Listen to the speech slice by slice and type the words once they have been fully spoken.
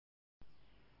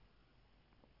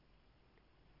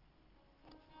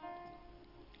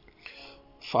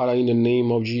Father, in the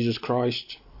name of Jesus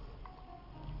Christ,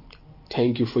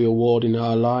 thank you for your word in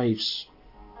our lives.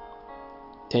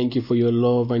 Thank you for your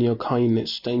love and your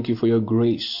kindness. Thank you for your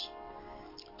grace.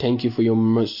 Thank you for your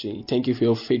mercy. Thank you for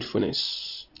your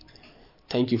faithfulness.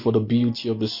 Thank you for the beauty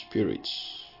of the Spirit.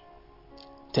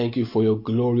 Thank you for your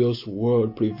glorious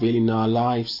word prevailing in our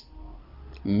lives,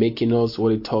 making us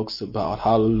what it talks about.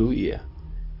 Hallelujah.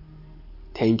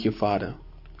 Thank you, Father.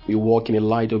 We walk in the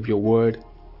light of your word,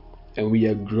 and we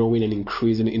are growing and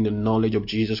increasing in the knowledge of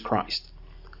Jesus Christ.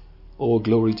 Oh,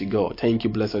 glory to God. Thank you,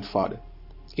 blessed Father.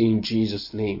 In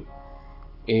Jesus' name,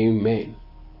 amen.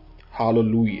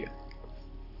 Hallelujah.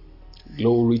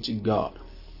 Glory to God.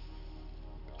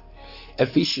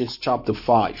 Ephesians chapter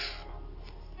 5.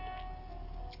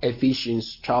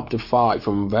 Ephesians chapter 5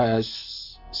 from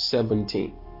verse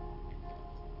 17.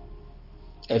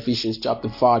 Ephesians chapter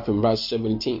 5 from verse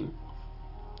 17.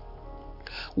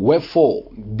 Wherefore,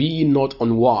 be ye not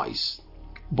unwise,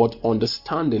 but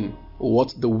understanding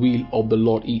what the will of the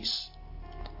Lord is.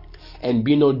 And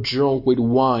be not drunk with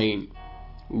wine,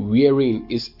 wherein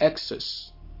is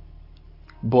excess,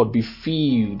 but be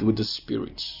filled with the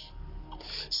Spirit,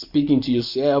 speaking to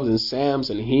yourselves in psalms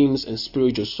and hymns and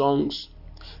spiritual songs,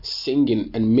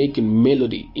 singing and making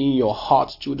melody in your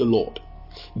hearts to the Lord,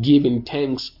 giving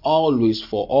thanks always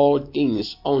for all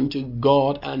things unto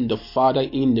God and the Father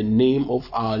in the name of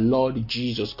our Lord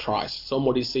Jesus Christ.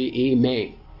 Somebody say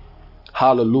amen.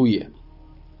 Hallelujah.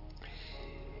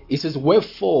 It says,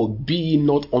 wherefore be ye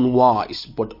not unwise,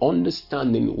 but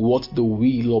understanding what the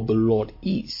will of the Lord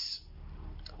is.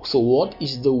 So what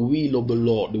is the will of the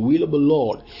Lord? The will of the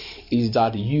Lord is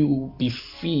that you be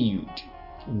filled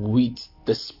with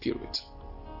the Spirit.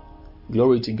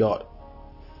 Glory to God.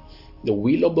 The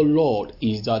will of the Lord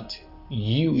is that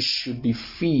you should be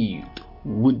filled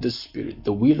with the Spirit.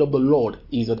 The will of the Lord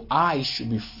is that I should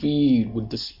be filled with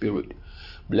the Spirit.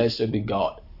 Blessed be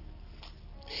God.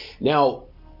 Now,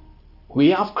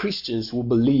 we have Christians who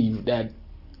believe that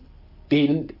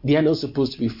they are not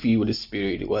supposed to be filled with the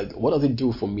Spirit. Well, what does it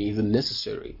do for me? Is it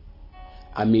necessary?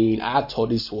 I mean, I thought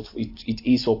this was it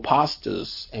is for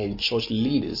pastors and church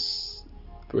leaders.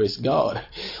 Praise God.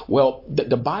 Well,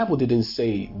 the Bible didn't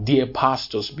say, dear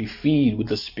pastors, be filled with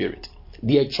the Spirit.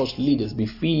 Dear church leaders, be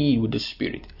filled with the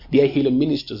Spirit. Dear healing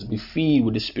ministers, be filled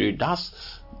with the Spirit.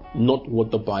 That's not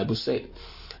what the Bible said.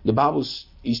 The Bible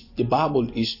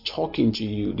is talking to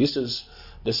you. This is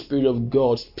the Spirit of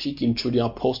God speaking through the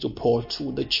Apostle Paul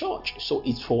to the church. So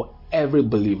it's for every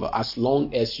believer. As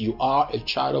long as you are a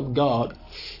child of God,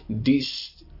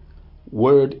 this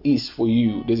word is for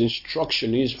you. This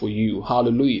instruction is for you.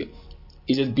 Hallelujah.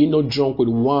 It says, be not drunk with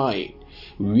wine,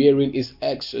 wherein is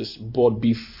excess, but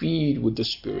be filled with the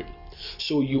Spirit.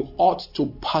 So you ought to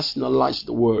personalize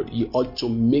the word. You ought to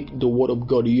make the word of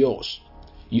God yours.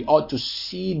 You ought to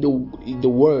see the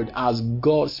word as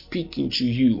God speaking to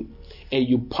you, and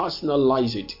you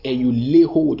personalize it, and you lay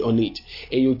hold on it,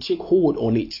 and you take hold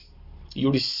on it.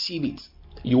 You receive it.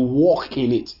 You walk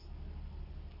in it.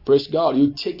 Praise God.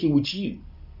 You take it with you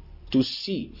to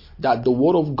see that the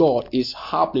word of God is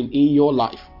happening in your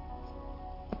life.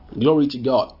 Glory to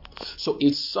God. So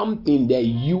it's something that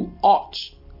you ought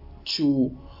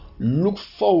to look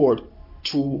forward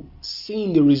to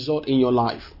seeing the result in your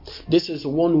life. This is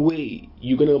one way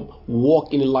you're going to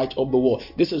walk in the light of the world.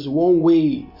 This is one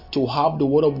way to have the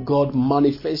word of God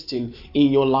manifesting in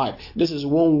your life. This is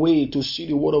one way to see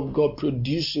the word of God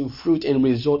producing fruit and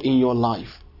result in your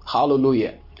life.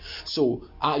 Hallelujah. So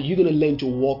you're going to learn to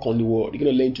walk on the word. You're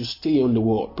going to learn to stay on the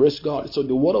word. Praise God. So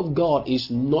the word of God is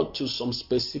not to some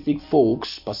specific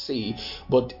folks per se,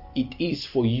 but it is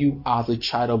for you as a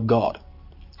child of God.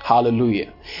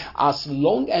 Hallelujah. As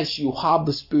long as you have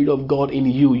the Spirit of God in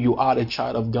you, you are a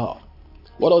child of God.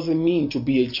 What does it mean to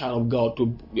be a child of God?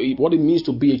 What it means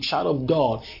to be a child of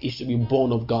God is to be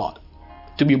born of God,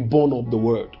 to be born of the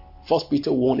Word. 1 Peter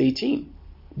 1:18.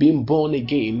 Being born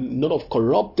again, not of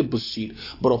corruptible seed,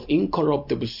 but of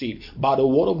incorruptible seed, by the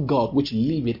word of God which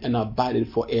liveth and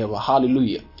abideth forever.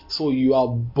 Hallelujah. So you are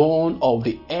born of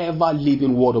the ever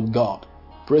living word of God.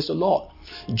 Praise the Lord.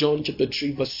 John chapter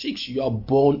 3 verse 6, you are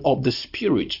born of the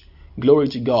Spirit. Glory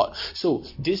to God. So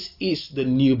this is the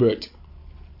new birth.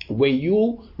 When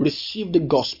you receive the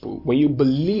gospel, when you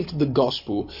believed the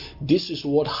gospel, this is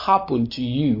what happened to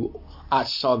you at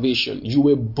salvation. You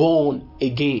were born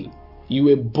again. You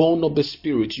were born of the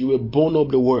Spirit. You were born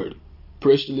of the Word.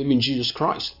 Praise the living Jesus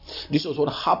Christ. This was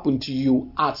what happened to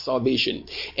you at salvation.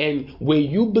 And when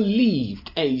you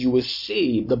believed and you were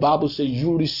saved, the Bible says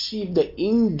you received the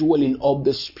indwelling of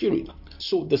the Spirit.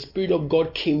 So the Spirit of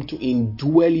God came to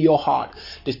indwell your heart.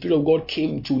 The Spirit of God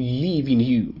came to live in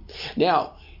you.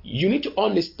 Now, you need to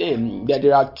understand that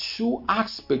there are two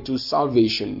aspects to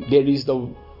salvation. There is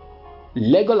the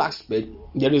legal aspect,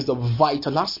 there is the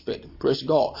vital aspect. Praise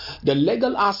God. The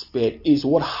legal aspect is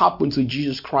what happened to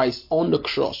Jesus Christ on the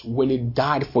cross when he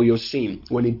died for your sin,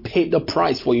 when he paid the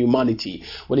price for humanity,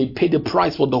 when he paid the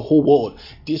price for the whole world.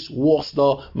 This was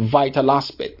the vital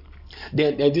aspect.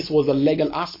 Then this was the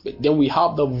legal aspect. Then we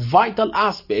have the vital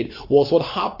aspect, was what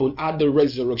happened at the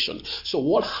resurrection. So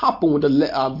what happened with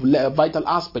the vital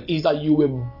aspect is that you were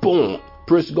born.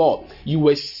 Praise God. You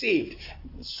were saved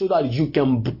so that you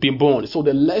can be born. So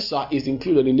the lesser is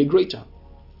included in the greater.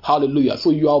 Hallelujah. So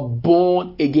you are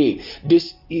born again.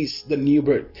 This is the new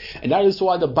birth. And that is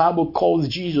why the Bible calls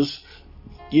Jesus,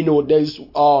 he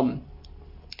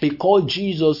called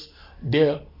Jesus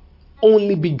the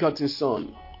only begotten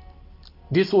Son.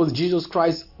 This was Jesus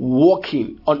Christ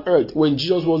walking on earth when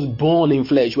Jesus was born in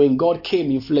flesh, when God came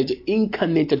in flesh, the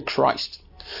incarnated Christ.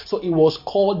 So it was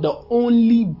called the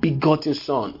only begotten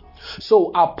Son.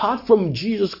 So apart from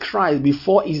Jesus Christ,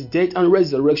 before his death and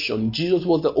resurrection, Jesus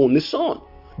was the only Son.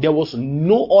 There was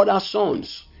no other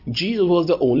sons. Jesus was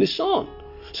the only Son.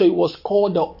 So it was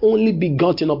called the only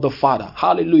begotten of the Father.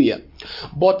 Hallelujah.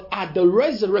 But at the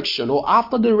resurrection, or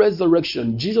after the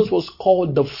resurrection, Jesus was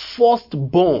called the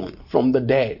firstborn from the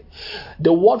dead.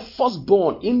 The word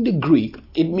firstborn in the Greek,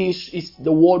 it's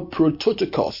the word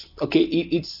prototokos. Okay,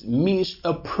 it means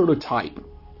a prototype.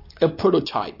 A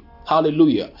prototype.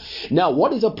 Hallelujah. Now,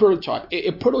 what is a prototype?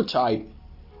 A prototype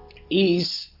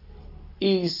is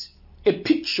a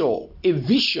picture, a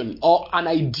vision, or an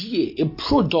idea, a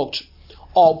product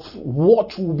of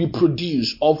what will be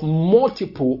produced, of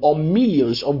multiple or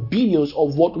millions or billions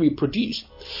of what we produce.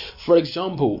 For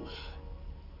example,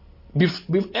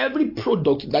 with every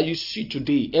product that you see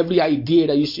today, every idea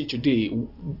that you see today,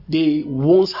 they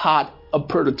once had a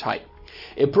prototype.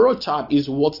 A prototype is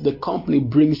what the company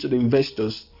brings to the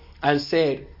investors and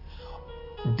said,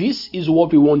 this is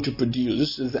what we want to produce.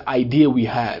 This is the idea we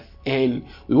have, and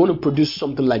we want to produce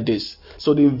something like this.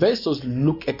 So the investors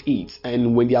look at it,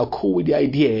 and when they are cool with the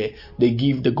idea, they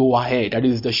give the go ahead. That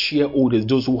is the shareholders,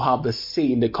 those who have the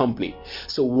say in the company.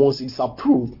 So once it's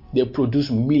approved, they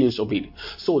produce millions of it.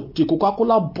 So the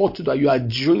Coca-Cola bottle that you are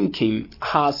drinking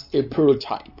has a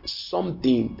prototype,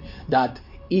 something that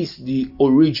is the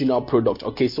original product.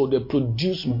 Okay, so they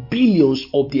produce billions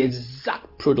of the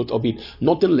exact product of it,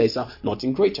 nothing lesser,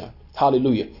 nothing greater.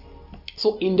 Hallelujah.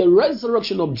 So in the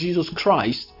resurrection of Jesus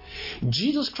Christ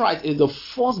is the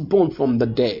firstborn from the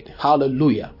dead.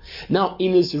 Hallelujah. Now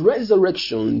in his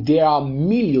resurrection, there are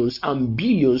millions and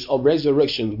billions of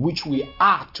resurrections which we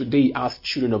are today as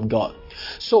children of God.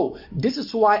 So this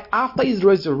is why after his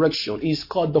resurrection, he's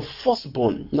called the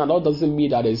firstborn. Now that doesn't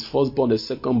mean that his firstborn, the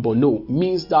secondborn. No, it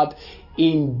means that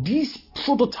in this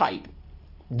prototype,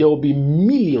 there will be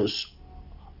millions,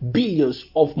 billions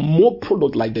of more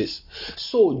product like this.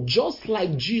 So just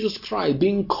like Jesus Christ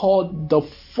being called the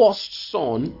first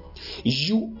son,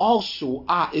 you also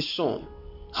are a son.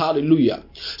 Hallelujah.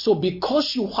 So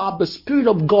because you have the Spirit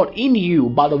of God in you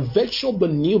by the virtue of the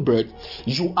new birth,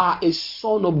 you are a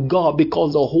son of God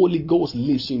because the Holy Ghost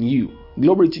lives in you.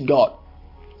 Glory to God.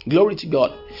 Glory to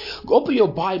God. Open your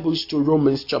Bibles to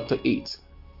Romans chapter 8.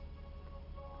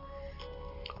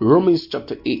 Romans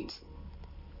chapter 8.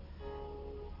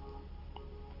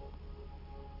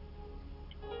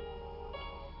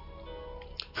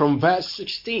 From verse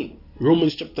 16,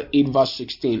 Romans chapter 8 verse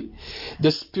 16. The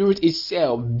Spirit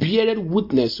itself beareth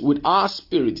witness with our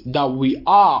spirit that we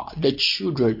are the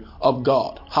children of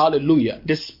God. Hallelujah.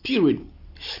 The Spirit.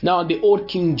 Now the old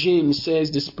King James says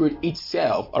the Spirit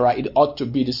itself. Alright, it ought to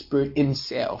be the Spirit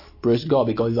himself. Praise God,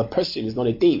 because it's a person, it's not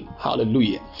a thing.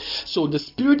 Hallelujah. So the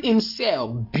Spirit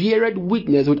himself beareth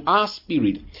witness with our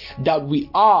spirit that we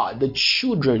are the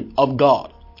children of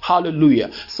God.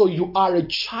 Hallelujah. So you are a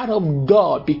child of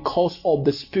God because of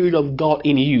the Spirit of God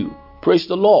in you. Praise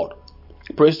the Lord.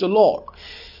 Praise the Lord.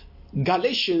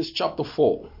 Galatians chapter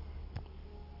 4.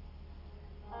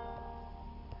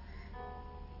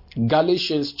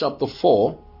 Galatians chapter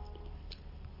 4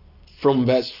 from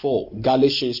verse 4.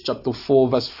 Galatians chapter 4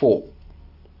 verse 4.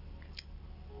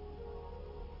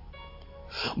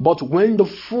 But when the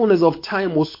fullness of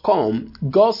time was come,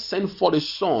 God sent forth a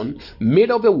Son, made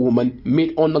of a woman,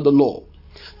 made under the law,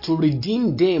 to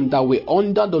redeem them that were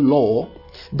under the law,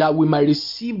 that we might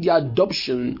receive the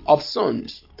adoption of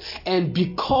sons. And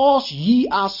because ye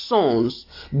are sons,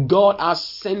 God has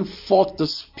sent forth the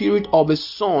Spirit of a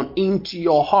Son into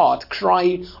your heart,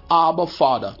 crying, Abba,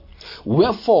 Father.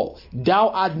 Wherefore thou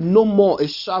art no more a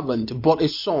servant, but a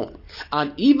son,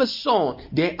 and if a son,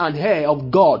 then an heir of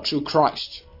God through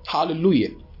Christ. Hallelujah.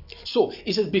 So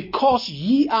it says, because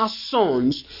ye are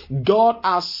sons, God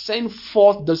has sent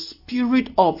forth the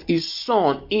Spirit of His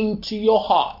Son into your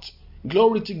heart.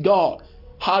 Glory to God.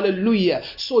 Hallelujah.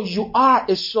 So you are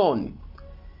a son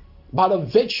by the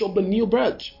virtue of the new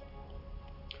birth.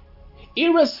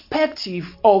 Irrespective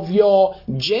of your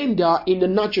gender in the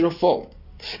natural form.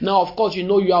 Now, of course,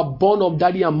 you are born of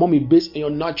daddy and mommy based on your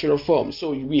natural form.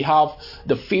 So we have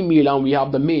the female and we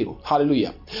have the male.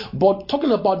 Hallelujah. But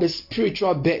talking about the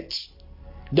spiritual birth,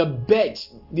 the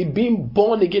being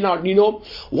born again.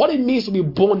 What it means to be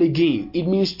born again. It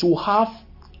means to have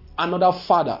another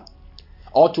father,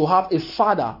 or to have a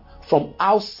father from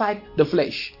outside the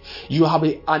flesh. You have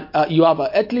an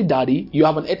earthly daddy, you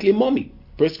have an earthly mommy.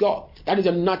 Praise God. That is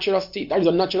a natural state. That is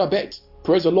a natural birth.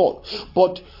 Praise the Lord.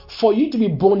 But for you to be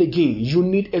born again, you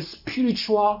need a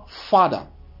spiritual father.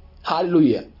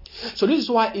 Hallelujah. So this is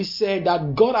why it said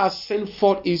that God has sent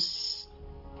forth the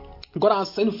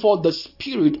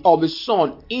Spirit of His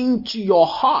Son into your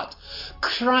heart,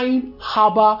 crying,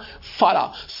 Abba,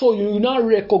 Father. So you now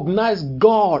recognize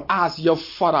God as your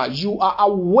Father. You are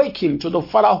awakened to the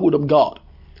fatherhood of God.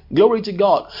 Glory to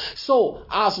God. So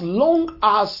as long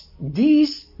as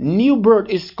this new birth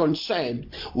is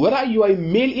concerned, whether you are a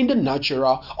male in the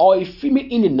natural or a female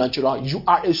in the natural, you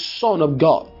are a son of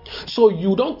God. So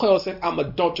you don't call yourself, I'm a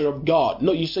daughter of God.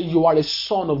 No, you say you are a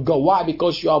son of God. Why?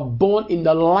 Because you are born in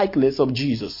the likeness of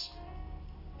Jesus.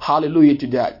 Hallelujah to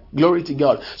that. Glory to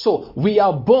God. So we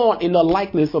are born in the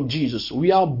likeness of Jesus.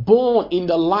 We are born in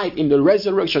the life, in the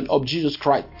resurrection of Jesus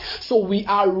Christ. So we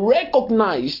are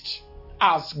recognized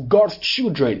as God's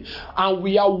children, and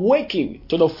we are awakening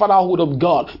to the fatherhood of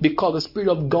God because the Spirit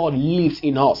of God lives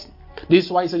in us. This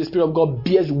is why it says the Spirit of God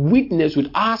bears witness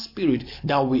with our spirit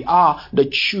that we are the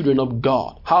children of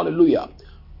God. Hallelujah.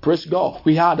 Praise God.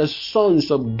 We are the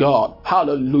sons of God.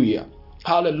 Hallelujah.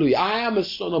 Hallelujah. I am a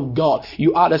son of God.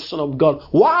 You are the son of God.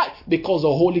 Why? Because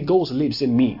the Holy Ghost lives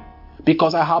in me.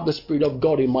 Because I have the Spirit of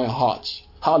God in my heart.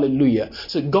 Hallelujah.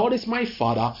 So God is my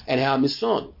Father and I am His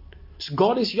son. So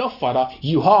God is your Father.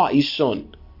 You are His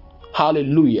son.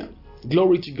 Hallelujah.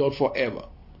 Glory to God forever.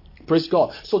 Praise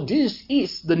God. So this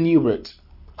is the new birth.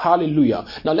 Hallelujah.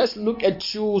 Now let's look at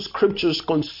two scriptures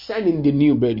concerning the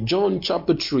new birth. John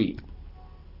chapter 3.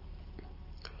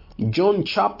 John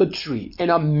chapter 3. An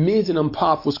amazing and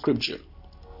powerful scripture.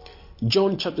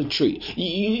 John chapter 3.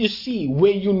 You see,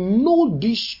 when you know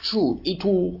this truth, it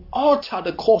will alter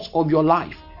the course of your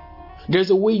life.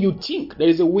 There's a way you think.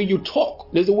 There's a way you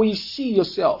talk. There's a way you see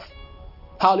yourself.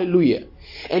 Hallelujah.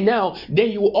 And now,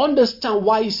 then you understand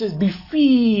why He says, be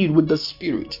filled with the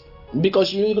Spirit.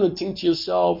 Because you're going to think to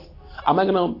yourself, am I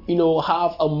going to,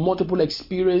 have a multiple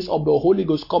experience of the Holy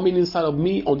Ghost coming inside of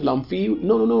me until I'm filled?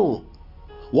 No.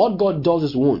 What God does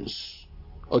is once.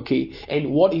 Okay?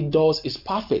 And what He does is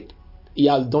perfect. He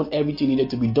has done everything needed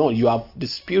to be done. You have the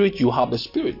Spirit, you have the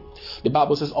Spirit. The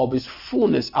Bible says, of His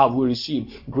fullness have we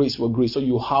received grace for grace. So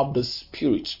you have the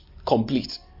Spirit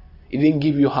complete. He didn't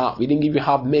give you half. He didn't give you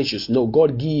half measures. No,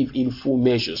 God gave in full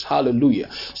measures. Hallelujah.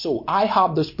 So I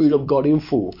have the Spirit of God in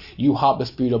full. You have the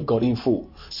Spirit of God in full.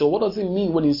 So what does it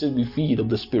mean when He says be filled of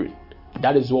the Spirit?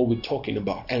 That is what we're talking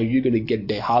about. And you're going to get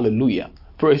there. Hallelujah.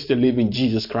 Praise the living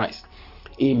Jesus Christ.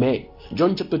 Amen.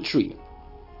 John chapter 3.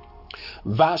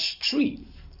 Verse 3.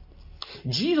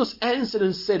 Jesus answered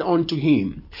and said unto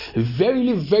him,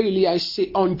 Verily, verily, I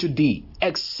say unto thee,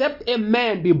 except a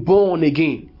man be born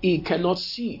again, he cannot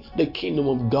see the kingdom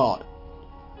of God.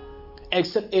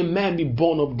 Except a man be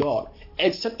born of God.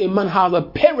 Except a man have a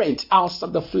parent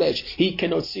outside the flesh, he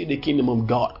cannot see the kingdom of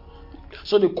God.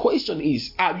 So the question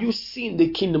is, have you seen the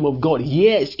kingdom of God?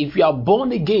 Yes, if you are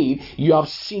born again, you have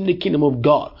seen the kingdom of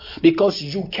God. Because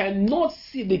you cannot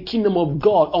see the kingdom of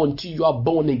God until you are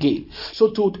born again.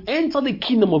 So to enter the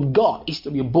kingdom of God is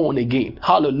to be born again.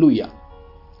 Hallelujah.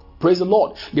 Praise the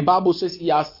Lord. The Bible says He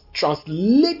has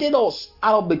translated us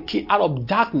out of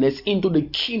darkness into the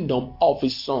kingdom of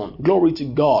His Son. Glory to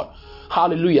God.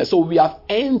 Hallelujah. So we have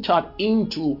entered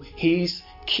into His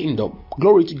kingdom.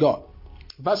 Glory to God.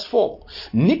 Verse 4.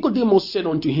 Nicodemus said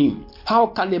unto him, How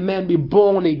can a man be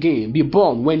born again, be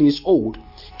born when he is old?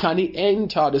 Can he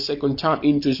enter the second time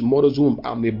into his mother's womb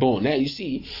and be born? Now you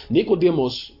see,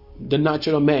 Nicodemus, the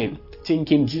natural man,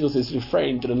 thinking Jesus is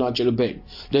referring to the natural man.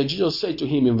 Then Jesus said to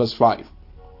him in verse 5,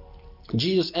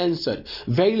 Jesus answered,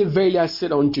 Verily, verily, I say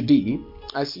unto thee,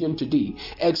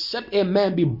 except a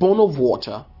man be born of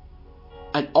water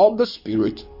and of the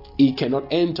Spirit, he cannot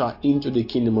enter into the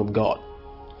kingdom of God.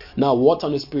 Now, water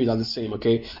and the Spirit are the same,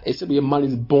 okay? Except a man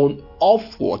is born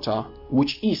of water,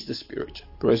 which is the Spirit.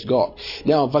 Praise God.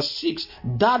 Now, verse 6,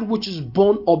 that which is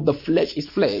born of the flesh is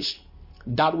flesh,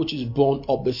 That which is born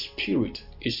of the Spirit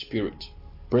is spirit.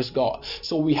 Praise God.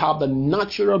 So we have the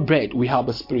natural birth, we have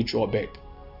the spiritual birth.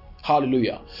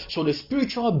 Hallelujah. So the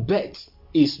spiritual birth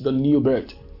is the new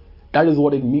birth. That is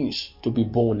what it means to be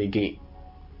born again,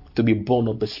 to be born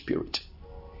of the Spirit.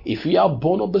 If you are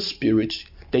born of the Spirit,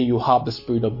 then you have the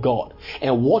Spirit of God.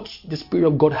 And what the Spirit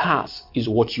of God has is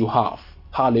what you have.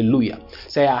 Hallelujah.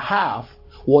 Say, I have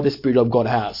what the Spirit of God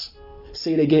has.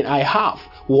 Say it again. I have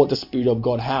what the Spirit of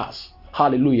God has.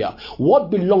 Hallelujah. What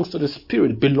belongs to the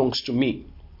Spirit belongs to me.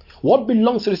 What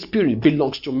belongs to the Spirit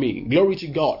belongs to me. Glory to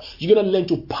God. You're going to learn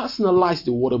to personalize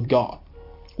the Word of God.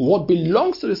 What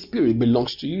belongs to the Spirit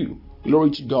belongs to you.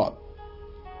 Glory to God.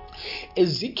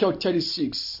 Ezekiel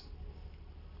 36.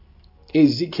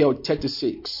 Ezekiel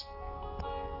 36.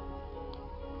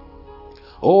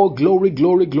 Oh, glory,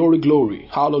 glory, glory, glory.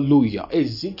 Hallelujah.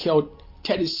 Ezekiel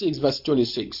 36 verse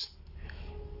 26.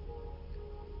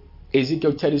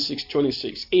 Ezekiel 36,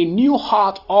 26. A new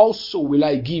heart also will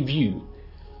I give you,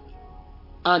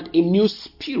 and a new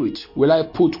spirit will I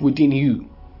put within you.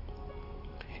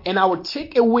 And I will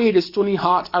take away the stony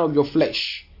heart out of your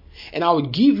flesh, and I will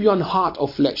give you an heart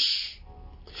of flesh.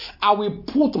 I will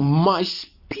put my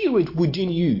spirit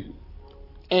within you,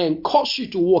 and cause you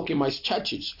to walk in my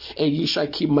statutes, and ye shall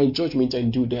keep my judgment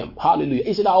and do them. Hallelujah.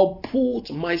 He said, I'll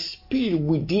put my spirit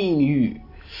within you.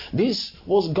 This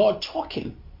was God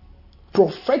talking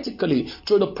prophetically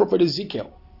through the prophet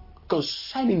Ezekiel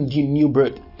concerning the new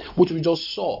birth, which we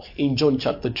just saw in John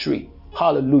chapter 3.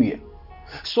 Hallelujah.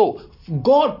 So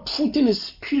God putting his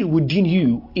spirit within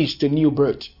you is the new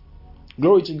birth.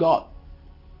 Glory to God.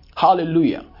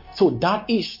 Hallelujah. So that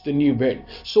is the new birth.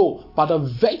 So by the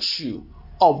virtue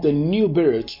of the new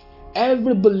birth,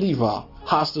 every believer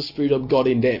has the Spirit of God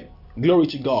in them. Glory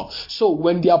to God. So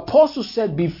when the apostle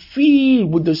said be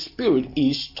filled with the Spirit,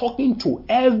 he's talking to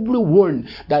everyone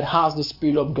that has the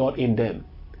Spirit of God in them.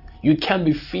 You can't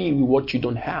be filled with what you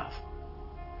don't have.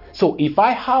 So if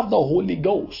I have the Holy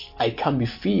Ghost, I can be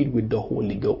filled with the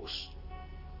Holy Ghost.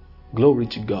 Glory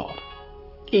to God.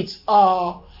 It's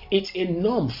a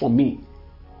norm for me.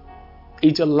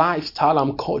 It's a lifestyle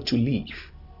I'm called to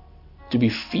live, to be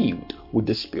filled with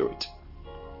the Spirit.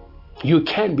 You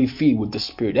can be filled with the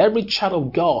Spirit. Every child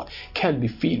of God can be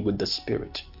filled with the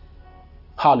Spirit.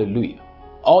 Hallelujah.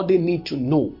 All they need to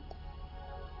know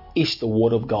is the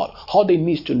Word of God. All they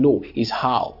need to know is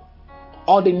how.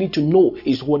 All they need to know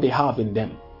is what they have in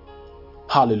them.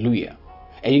 Hallelujah.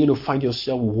 And you're going to find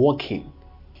yourself walking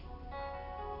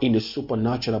in the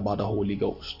supernatural by the Holy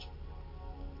Ghost.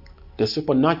 The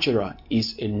supernatural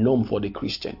is a norm for the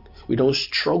Christian. We don't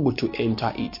struggle to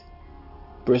enter it.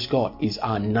 Praise God, is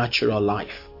our natural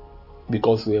life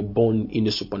because we are born in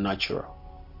the supernatural.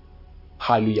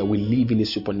 Hallelujah. We live in the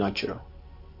supernatural.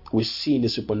 We see in the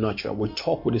supernatural. We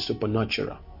talk with the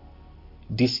supernatural.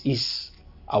 This is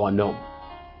our norm.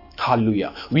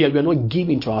 Hallelujah. We are not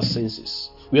giving to our senses.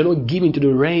 We are not giving to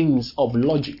the reins of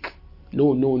logic.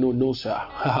 No, sir.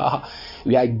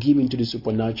 We are giving to the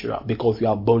supernatural because we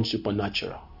are born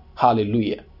supernatural.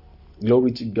 Hallelujah.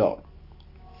 Glory to God.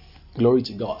 Glory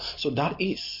to God. So that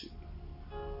is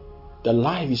the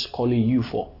life is calling you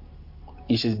for.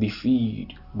 It says be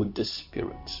filled with the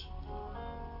Spirit.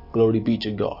 Glory be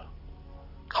to God.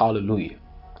 Hallelujah.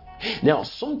 Now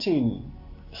something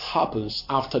happens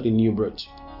after the new birth,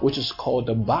 which is called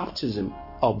the baptism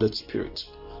of the Spirit.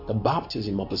 The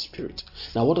baptism of the Spirit.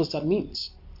 Now what does that mean?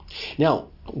 Now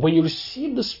when you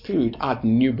receive the Spirit at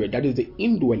new birth, that is the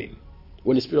indwelling,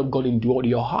 when the Spirit of God indwells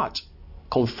your heart,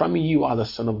 confirming you as a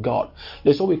son of God.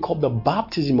 That's what we call the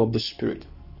baptism of the Spirit.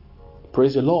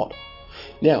 Praise the Lord.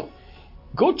 Now,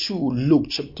 go to Luke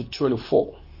chapter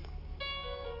 24.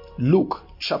 Luke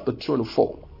chapter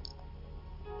 24.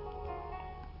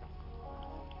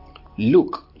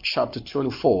 Luke chapter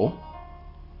 24.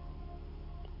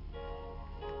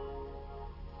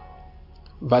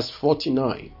 Verse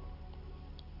 49.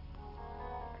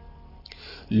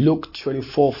 Luke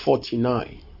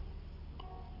 24:49.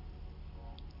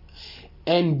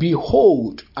 And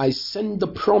behold, I send the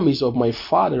promise of my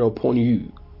Father upon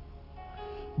you.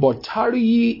 But tarry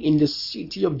ye in the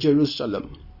city of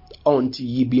Jerusalem, until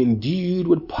ye be endued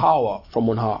with power from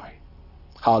on high.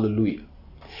 Hallelujah.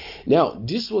 Now,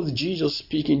 this was Jesus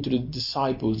speaking to the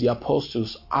disciples, the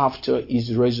apostles, after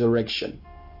his resurrection.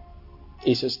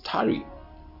 He says, tarry,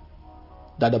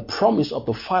 that the promise of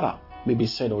the Father may be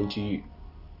said unto you.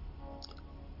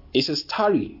 He says,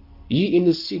 tarry ye in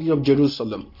the city of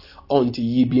Jerusalem, until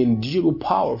ye be endued with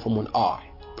power from on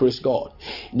high. Praise God.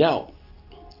 Now,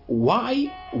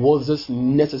 why was this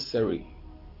necessary?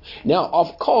 Now,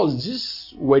 of course,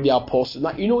 these were the apostles.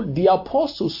 Now, the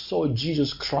apostles saw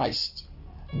Jesus Christ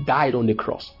died on the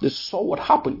cross. They saw what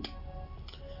happened.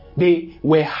 They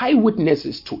were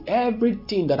eyewitnesses to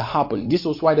everything that happened. This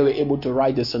was why they were able to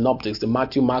write the synoptics, the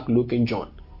Matthew, Mark, Luke, and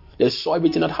John. They saw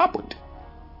everything that happened.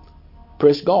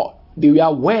 Praise God. They were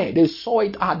aware. They saw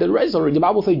it at the resurrection. The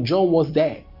Bible says John was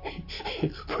there.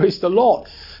 Praise the Lord.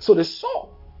 So they saw.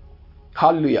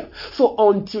 Hallelujah. So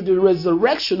until the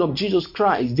resurrection of Jesus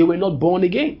Christ, they were not born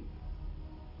again.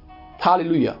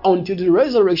 Hallelujah. Until the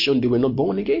resurrection, they were not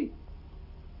born again.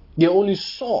 They only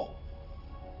saw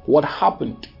what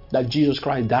happened, that Jesus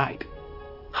Christ died.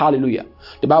 Hallelujah.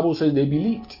 The Bible says they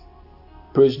believed.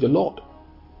 Praise the Lord.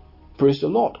 Praise the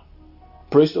Lord.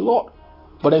 Praise the Lord.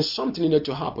 But there's something needed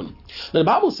to happen. Now, the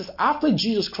Bible says after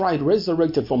Jesus Christ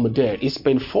resurrected from the dead, he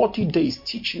spent 40 days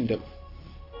teaching them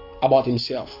about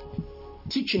himself.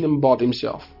 Teaching them about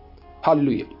himself.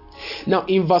 Hallelujah. Now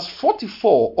in verse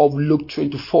 44 of Luke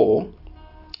 24,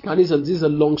 and this is a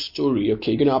long story,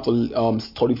 okay? You're going to have to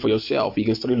study for yourself. You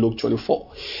can study Luke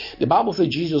 24. The Bible says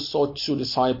Jesus saw two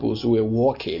disciples who were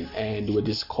walking and they were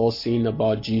discussing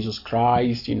about Jesus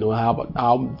Christ,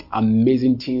 how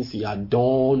amazing things he had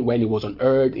done when he was on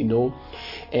earth,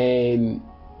 And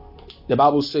the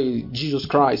Bible says Jesus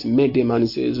Christ met them and he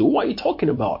says, what are you talking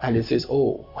about? And he says,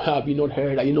 oh, have you not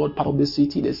heard? Are you not part of the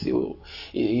city? They say, oh,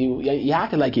 he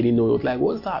acted like he didn't know. It was like,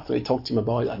 what's that? So he talked to him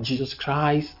about Jesus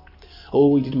Christ.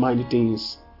 Oh, he did mighty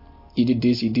things. He did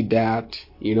this, he did that,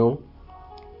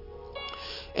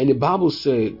 And the Bible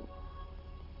says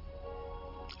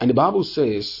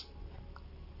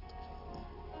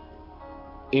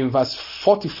in verse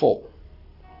 44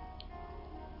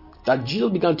 that Jesus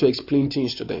began to explain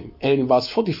things to them. And in verse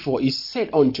 44, he said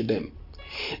unto them,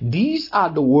 these are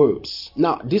the words.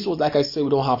 Now, this was, like I said, we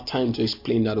don't have time to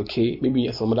explain that, okay? Maybe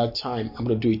at some other time, I'm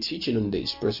going to do a teaching on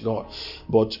this, praise God.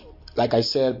 But like I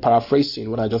said, paraphrasing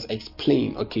what I just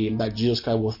explained, okay, that Jesus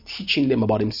Christ was teaching them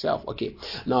about himself, okay.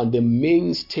 Now, the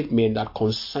main statement that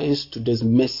concerns to this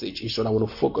message is what I want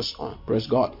to focus on, praise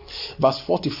God. Verse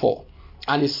 44,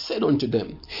 and he said unto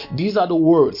them, these are the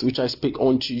words which I spake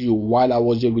unto you while I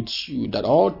was yet with you, that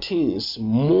all things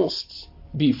must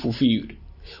be fulfilled,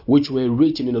 which were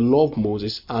written in the law of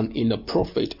Moses and in the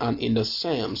prophet and in the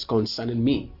Psalms concerning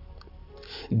me.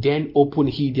 Then open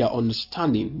he their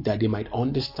understanding that they might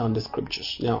understand the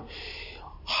scriptures. Now,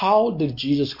 how did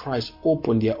Jesus Christ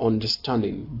open their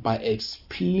understanding? By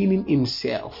explaining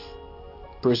himself.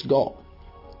 Praise God.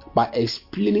 By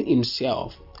explaining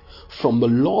himself from the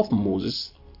law of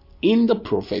Moses, in the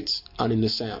prophets, and in the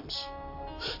Psalms.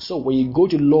 So when you go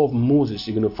to the law of Moses,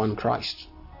 you're going to find Christ.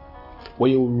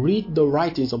 When you read the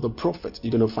writings of the prophets,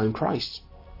 you're going to find Christ.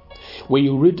 When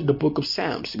you read the book of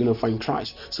Psalms, you're going to find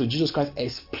Christ. So Jesus Christ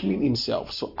explained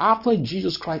himself. So after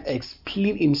Jesus Christ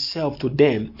explained himself to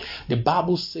them, the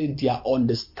Bible said their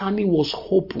understanding was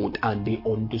opened and they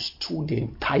understood the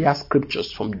entire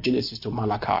scriptures from Genesis to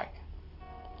Malachi.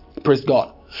 Praise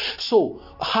God. So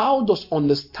how does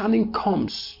understanding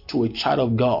comes to a child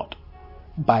of God?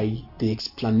 By the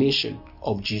explanation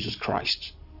of Jesus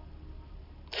Christ.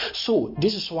 So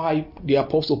this is why the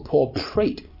Apostle Paul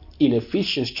prayed in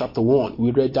Ephesians chapter 1.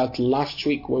 We read that last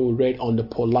week when we read on the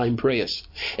Pauline prayers.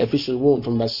 Ephesians 1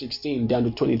 from verse 16 down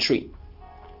to 23.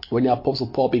 When the Apostle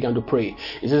Paul began to pray,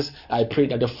 he says, I pray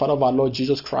that the Father of our Lord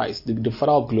Jesus Christ, the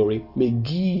Father of glory, may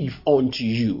give unto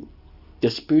you the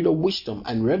spirit of wisdom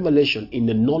and revelation in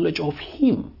the knowledge of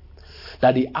him,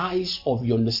 that the eyes of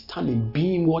your understanding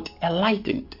being what?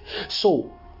 Enlightened.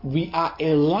 So we are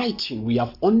enlightened, we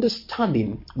have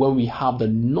understanding when we have the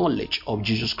knowledge of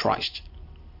Jesus Christ.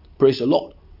 Praise the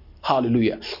Lord.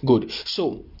 Hallelujah. Good.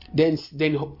 So then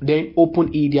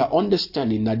open ye their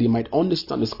understanding that they might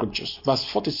understand the scriptures. Verse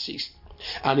 46.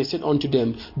 And he said unto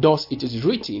them, thus it is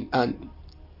written, and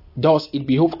thus it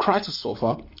behoved Christ to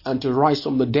suffer and to rise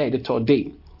from the dead the third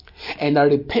day, and that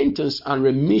repentance and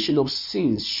remission of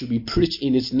sins should be preached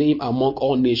in his name among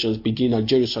all nations, beginning at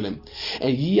Jerusalem.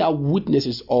 And ye are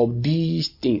witnesses of these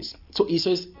things. So he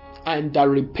says, and that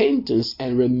repentance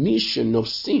and remission of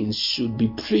sins should be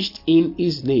preached in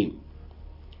his name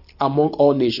among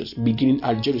all nations, beginning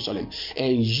at Jerusalem.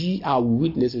 And ye are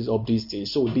witnesses of these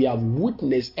things. So they have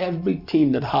witnessed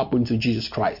everything that happened to Jesus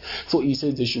Christ. So he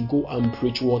says they should go and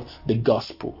preach what? The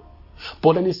gospel.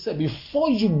 But then he said, before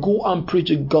you go and preach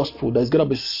the gospel, there's going to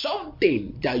be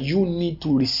something that you need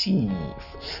to receive.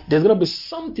 There's going to be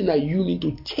something that you need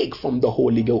to take from the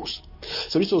Holy Ghost.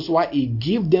 So this was why he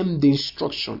gave them the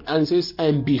instruction and says,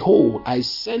 and behold, I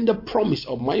send the promise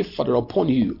of my Father upon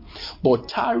you, but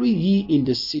tarry ye in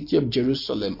the city of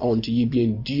Jerusalem until ye be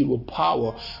endued with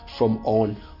power from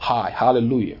on high.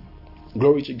 Hallelujah.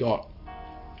 Glory to God.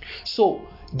 So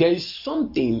there is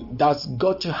something that's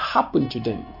got to happen to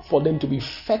them for them to be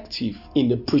effective in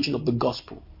the preaching of the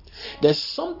gospel. There's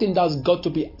something that's got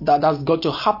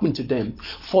to happen to them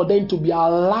for them to be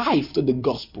alive to the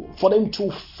gospel, for them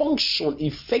to function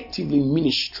effectively in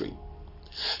ministry.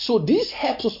 So this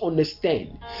helps us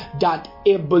understand that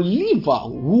a believer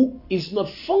who is not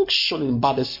functioning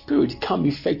by the Spirit can be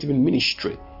effective in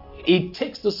ministry. It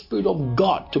takes the Spirit of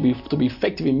God to be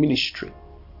effective in ministry.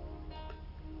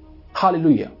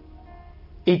 Hallelujah.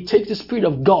 It takes the Spirit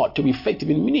of God to be effective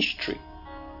in ministry.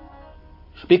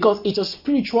 Because it's a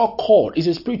spiritual call, it's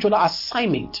a spiritual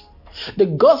assignment. The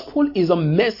gospel is a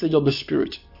message of the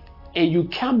Spirit. And you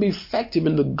can't be effective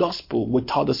in the gospel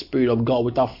without the Spirit of God,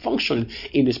 without functioning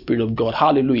in the Spirit of God.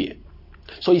 Hallelujah.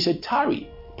 So he said, tarry.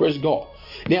 Praise God.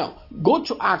 Now, go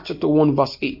to Acts chapter 1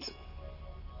 verse 8.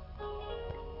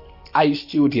 Are you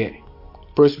still there?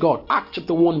 Praise God. Acts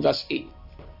chapter 1 verse 8.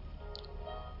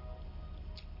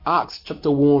 Acts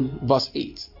chapter 1 verse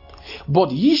 8.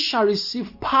 But ye shall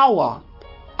receive power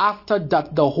after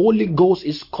that the Holy Ghost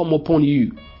is come upon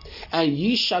you, and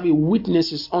ye shall be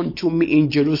witnesses unto me in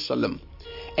Jerusalem,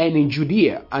 and in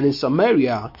Judea, and in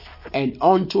Samaria, and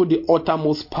unto the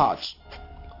uttermost parts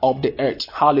of the earth.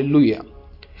 Hallelujah.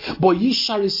 But ye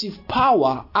shall receive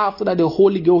power after that the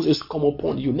Holy Ghost is come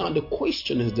upon you. Now the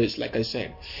question is this, like I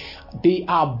said, they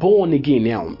are born again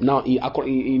now. Now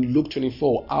in Luke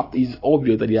 24, it's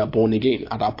obvious that they are born again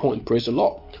at that point. Praise the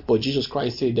Lord. But Jesus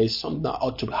Christ said there is something that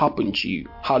ought to happen to you.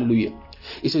 Hallelujah.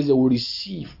 He says they will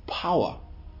receive power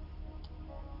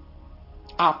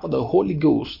after the Holy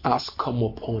Ghost has come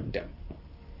upon them.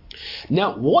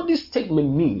 Now what this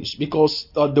statement means,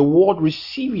 because the word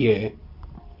receive here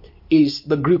is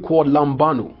the Greek word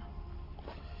lambano.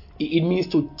 It means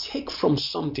to take from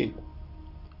something.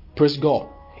 Praise God.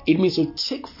 It means to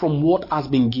take from what has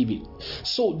been given.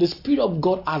 So the Spirit of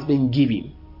God has been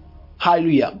given.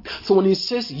 Hallelujah. So when it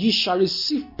says ye shall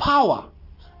receive power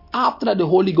after that the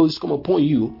Holy Ghost come upon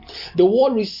you, the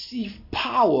word receive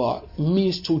power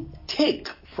means to take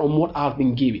from what has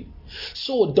been given.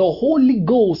 So the Holy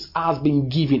Ghost has been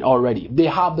given already. They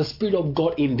have the Spirit of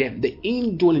God in them, the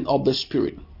indwelling of the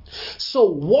Spirit. So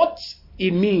what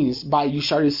it means by you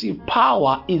shall receive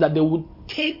power is that they will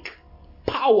take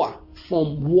power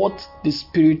from what the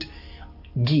Spirit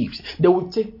gives. They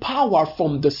will take power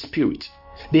from the Spirit.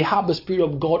 They have the Spirit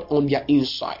of God on their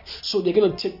inside. So they're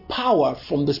going to take power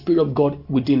from the Spirit of God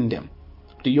within them.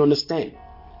 Do you understand?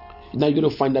 Now you're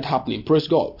going to find that happening. Praise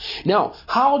God. Now,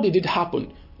 how did it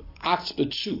happen? Acts chapter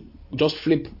 2. Just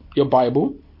flip your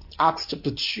Bible. Acts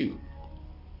chapter 2.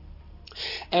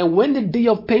 And when the day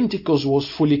of Pentecost was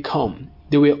fully come,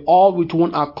 they were all with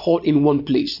one accord in one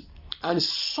place. And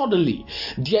suddenly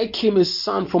there came a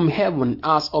sound from heaven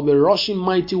as of a rushing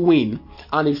mighty wind,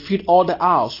 and it filled all the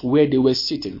house where they were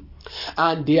sitting.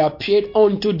 And there appeared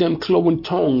unto them cloven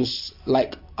tongues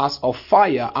like as of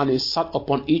fire, and it sat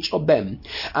upon each of them.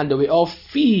 And they were all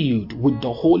filled with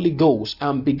the Holy Ghost,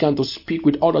 and began to speak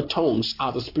with other tongues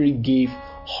as the Spirit gave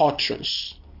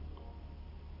utterance.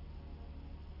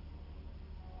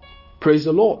 Praise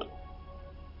the Lord.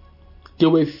 They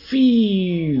were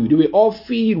all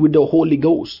filled with the Holy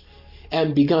Ghost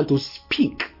and began to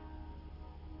speak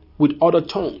with other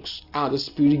tongues as the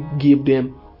Spirit gave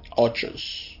them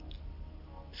utterance.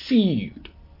 Filled.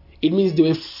 It means they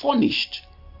were furnished.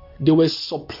 They were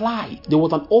supplied. There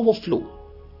was an overflow.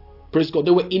 Praise God.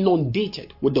 They were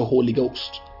inundated with the Holy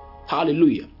Ghost.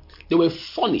 Hallelujah. They were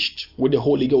furnished with the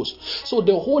Holy Ghost. So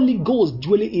the Holy Ghost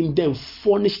dwelling in them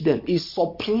furnished them. He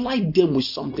supplied them with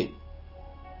something.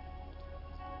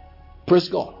 Praise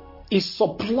God. He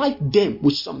supplied them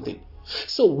with something.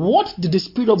 So what did the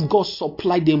Spirit of God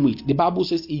supply them with? The Bible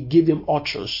says he gave them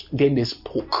utterance. Then they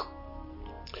spoke.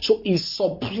 So he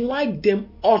supplied them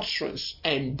utterance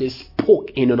and they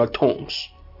spoke in other tongues.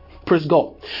 Praise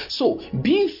God. So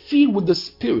being filled with the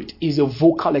Spirit is a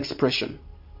vocal expression.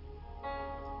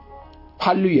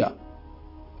 Hallelujah.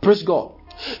 Praise God.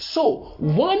 So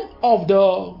one of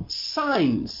the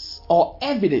signs or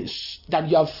evidence that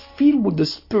you are filled with the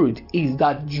Spirit is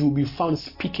that you will be found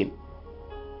speaking.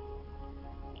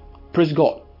 Praise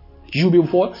God. You'll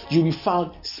be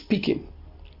found speaking.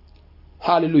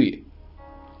 Hallelujah.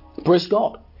 Praise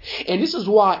God. And this is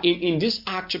why in this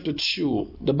Act chapter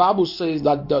 2, the Bible says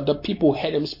that the people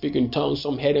heard them speak in tongues.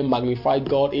 Some heard them magnify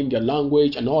God in their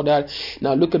language and all that.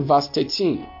 Now look at verse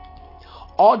 13.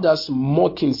 Others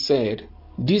mocking said,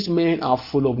 these men are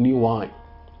full of new wine.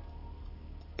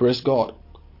 Praise God.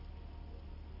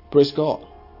 Praise God.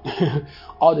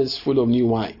 Others full of new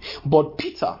wine. But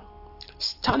Peter,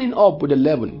 standing up with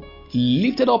 11,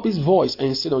 lifted up his voice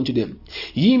and said unto them,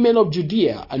 Ye men of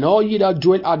Judea, and all ye that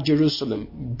dwell at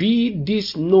Jerusalem, be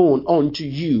this known unto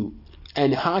you,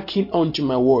 and hearken unto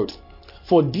my word.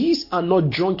 For these are not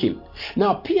drunken.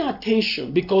 Now pay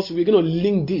attention, because we're going to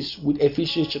link this with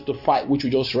Ephesians chapter 5, which we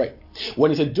just read.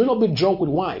 When it said, do not be drunk with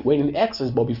wine, when in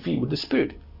excess, but be filled with the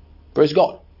Spirit. Praise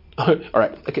God. All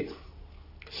right, okay.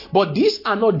 But these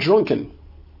are not drunken,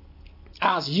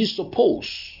 as ye suppose,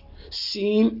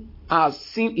 seeing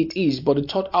it is but the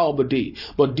third hour of the day.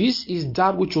 But this is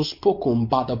that which was spoken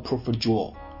by the prophet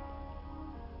Joel.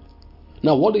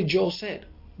 Now what did Joel say?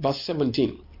 Verse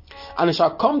 17. And it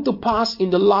shall come to pass in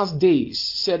the last days,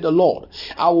 said the Lord,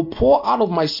 I will pour out of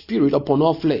my spirit upon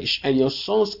all flesh, and your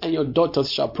sons and your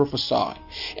daughters shall prophesy,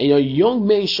 and your young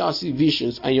men shall see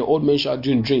visions, and your old men shall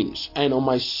dream dreams. And on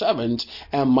my servants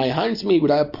and my handmaid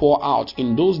will I pour out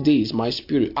in those days my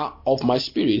spirit of my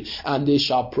spirit, and they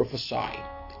shall prophesy.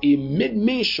 He made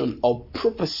mention of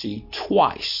prophecy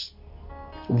twice.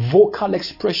 Vocal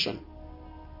expression.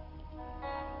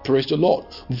 Praise the Lord.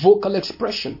 Vocal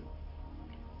expression.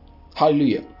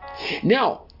 Hallelujah.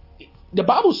 Now, the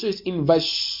Bible says in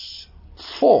verse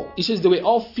 4, it says they were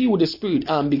all filled with the Spirit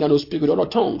and began to speak with other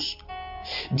tongues.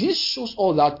 This shows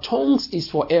us that tongues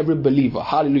is for every believer.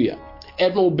 Hallelujah.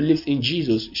 Everyone who believes in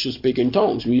Jesus should speak in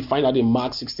tongues. We find that in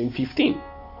Mark 16:15.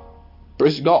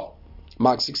 Praise God.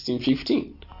 Mark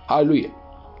 16:15. Hallelujah.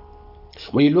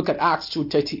 When you look at Acts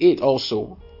 2:38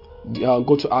 also,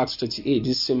 go to Acts 38,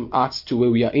 this same Acts 2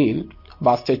 where we are in,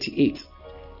 verse 38.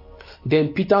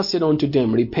 Then Peter said unto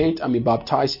them, Repent and be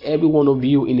baptized every one of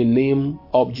you in the name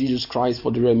of Jesus Christ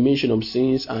for the remission of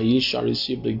sins, and ye shall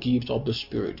receive the gift of the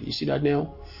Spirit. You see that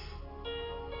now?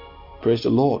 Praise the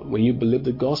Lord. When you believe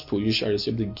the gospel, you shall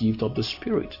receive the gift of the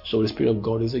Spirit. So the Spirit of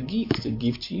God is a gift. It's a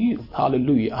gift to you.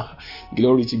 Hallelujah.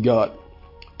 Glory to God.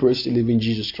 Praise the living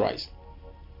Jesus Christ.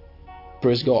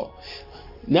 Praise God.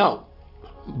 Now,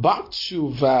 back to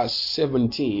verse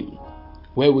 17.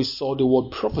 Where we saw the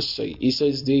word prophecy. It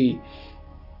says they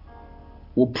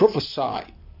will prophesy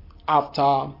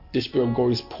after the Spirit of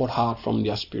God is poured out from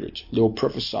their spirit. They will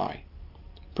prophesy.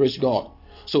 Praise God.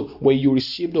 So when you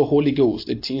receive the Holy Ghost,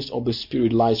 the things of the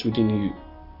Spirit lies within you.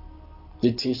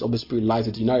 The things of the Spirit lies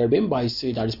within you. Now remember, I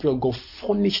said that the Spirit of God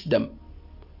furnished them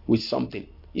with something.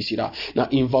 You see that? Now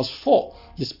in verse 4,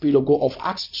 the Spirit of God of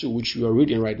Acts 2, which we are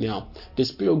reading right now, the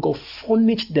Spirit of God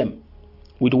furnished them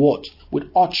with what? With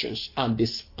utterance, and they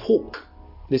speak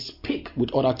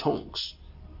with other tongues.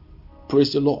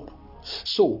 Praise the Lord.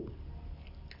 So,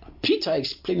 Peter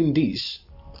explaining this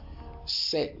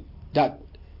said that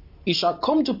it shall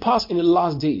come to pass in the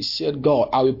last days, said God,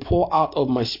 I will pour out of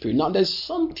my spirit. Now there's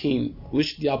something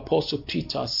which the Apostle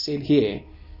Peter said here,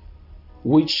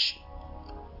 which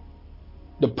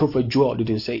the prophet Joel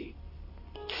didn't say.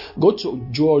 Go to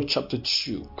Joel chapter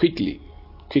 2, quickly.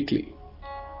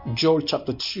 Joel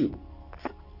chapter 2.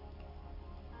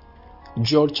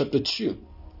 Joel chapter 2,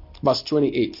 verse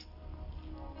 28.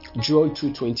 Joel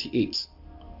 2:28.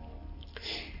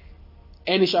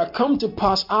 And it shall come to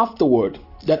pass afterward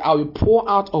that I will pour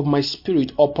out of my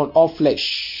spirit upon all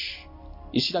flesh.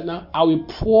 You see that now? I will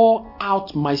pour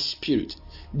out my spirit.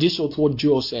 This was what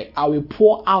Joel said. I will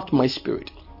pour out my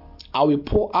spirit. I will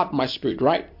pour out my spirit,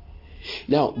 right?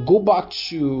 Now go back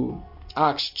to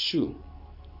Acts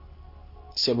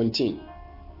 2:17.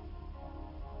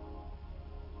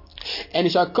 And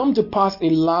it shall come to pass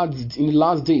in the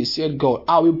last days, said God,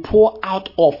 I will pour out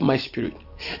of my spirit.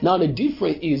 Now the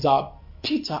difference is that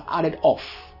Peter added off.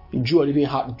 Joel didn't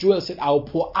have. Joel said, I will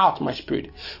pour out my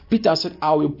spirit. Peter said,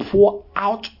 I will pour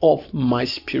out of my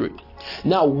spirit.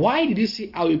 Now, why did he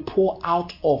say, I will pour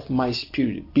out of my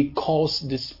spirit? Because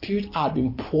the spirit had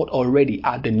been poured already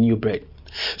at the new bread.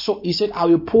 So he said, I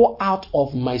will pour out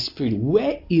of my spirit.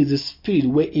 Where is the spirit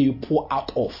where he will pour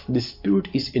out of? The spirit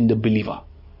is in the believer.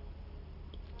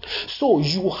 So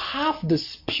you have the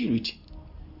spirit.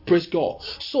 Praise God.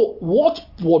 So what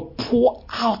would pour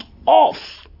out of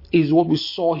is what we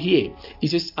saw here. It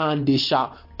says, and they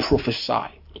shall prophesy.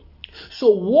 So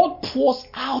what pours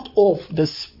out of the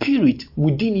spirit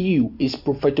within you is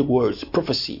prophetic words,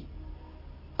 prophecy.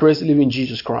 Praise the living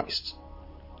Jesus Christ.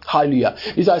 Hallelujah.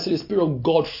 This is why I said the Spirit of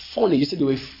God furnished. You said they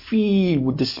were filled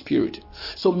with the Spirit.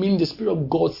 So meaning the Spirit of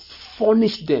God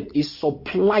furnished them. It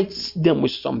supplies them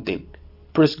with something.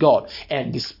 Praise God.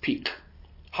 And they speak.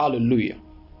 Hallelujah.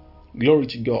 Glory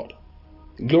to God.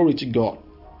 Glory to God.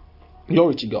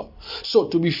 Glory to God. So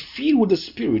to be filled with the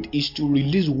Spirit is to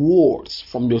release words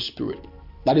from your spirit.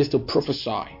 That is to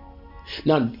prophesy.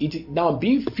 Now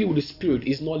being filled with the Spirit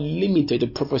is not limited to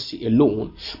prophecy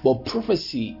alone, but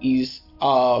prophecy is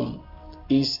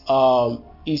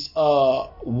is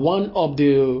one of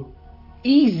the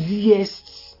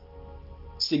easiest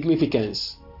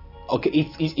significance. Okay,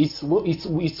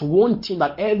 it's one thing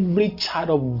that every child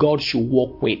of God should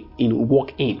walk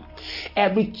in.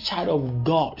 Every child of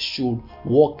God should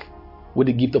walk with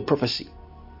the gift of prophecy.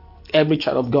 Every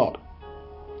child of God.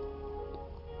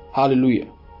 Hallelujah.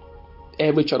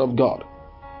 Every child of God.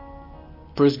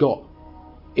 Praise God.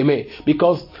 Amen.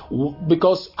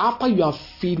 Because after you are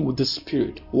filled with the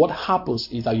Spirit, what happens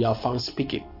is that you are found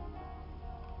speaking.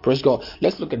 Praise God.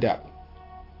 Let's look at that.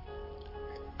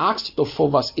 Acts chapter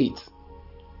 4 verse 8.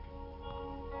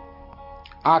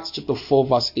 Acts chapter 4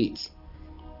 verse 8.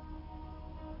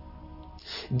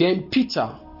 Then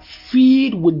Peter,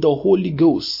 filled with the Holy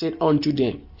Ghost, said unto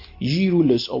them, ye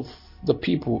rulers of the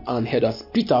people and headers.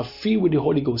 Peter, filled with the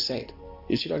Holy Ghost, said.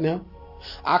 You see that now?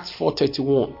 Acts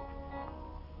 4:31.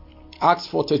 Acts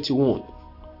 4:31.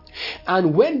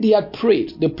 And when they had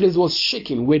prayed, the place was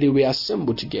shaken where they were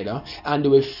assembled together, and they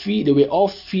were all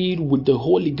filled with the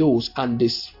Holy Ghost, and they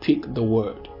speak the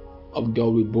word of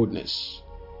God with boldness.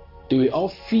 They were all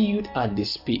filled and they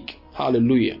speak.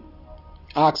 Hallelujah.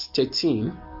 Acts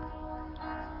 13.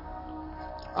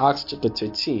 Acts chapter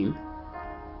 13.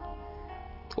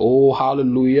 Oh,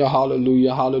 hallelujah,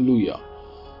 hallelujah, hallelujah.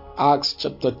 Acts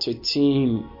chapter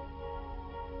 13,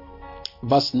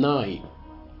 verse 9.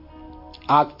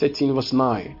 Acts 13 verse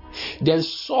 9. Then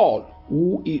Saul,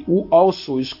 who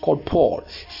also is called Paul,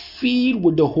 filled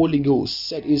with the Holy Ghost,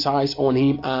 set his eyes on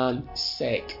him and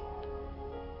said,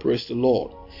 praise the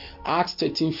Lord. Acts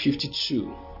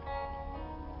 13:52.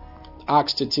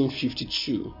 Acts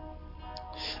 13:52.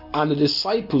 And the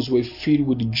disciples were filled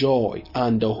with joy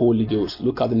and the Holy Ghost.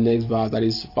 Look at the next verse, that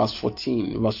is verse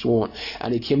 14, verse 1.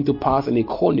 And it came to pass in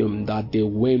Iconium that they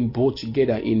went both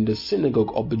together in the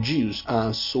synagogue of the Jews,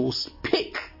 and so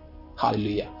spake.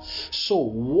 Hallelujah. So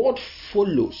what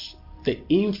follows the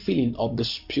infilling of the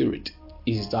Spirit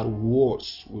is that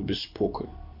words will be spoken.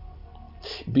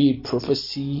 Be it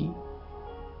prophecy,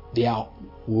 they are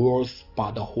words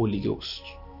by the Holy Ghost,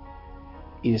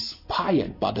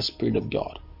 inspired by the Spirit of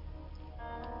God.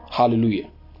 Hallelujah.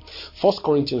 1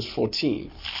 Corinthians 14.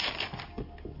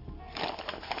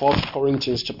 1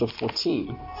 Corinthians chapter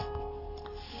 14.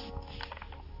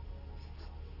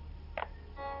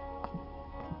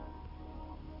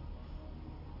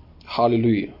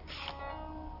 Hallelujah.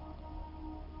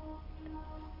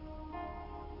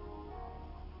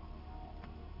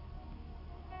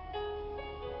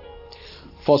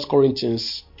 First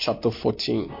Corinthians chapter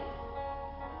 14.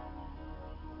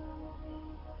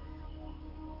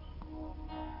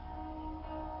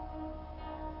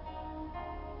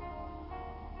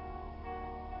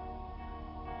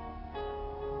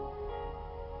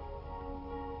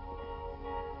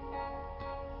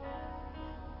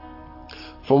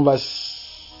 From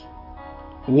verse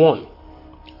 1.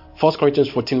 1 Corinthians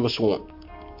 14 verse 1.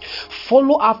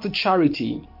 Follow after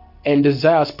charity and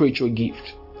desire spiritual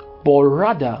gift, but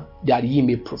rather that ye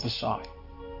may prophesy.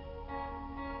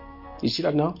 You see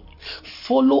that now?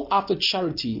 Follow after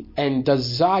charity and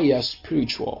desire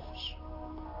spirituals.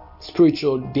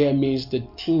 Spiritual there means the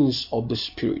things of the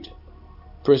Spirit.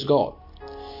 Praise God.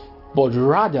 But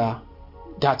rather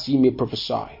that ye may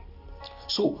prophesy.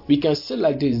 So we can say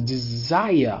like this: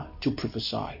 desire to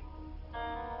prophesy.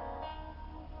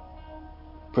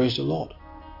 Praise the Lord.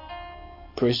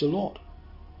 Praise the Lord.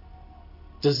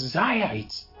 Desire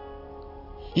it.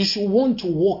 You should want to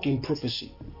walk in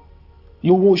prophecy.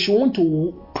 You should want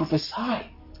to prophesy.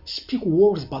 Speak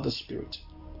words by the Spirit.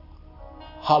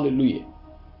 Hallelujah.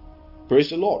 Praise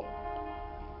the Lord.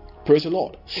 Praise the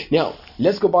Lord. Now,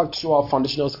 let's go back to our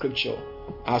foundational scripture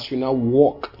as we now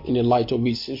walk in the light of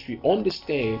it, since we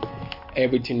understand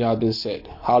everything that has been said.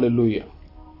 Hallelujah.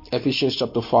 Ephesians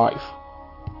chapter 5.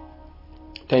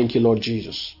 Thank you, Lord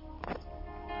Jesus.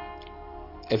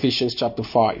 Ephesians chapter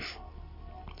 5,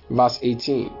 verse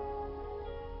 18.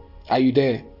 Are you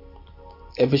there?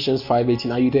 Ephesians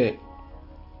 5:18. Are you there?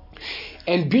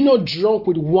 And be not drunk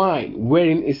with wine,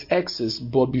 wherein is excess,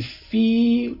 but be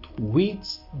filled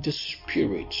with the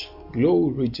Spirit.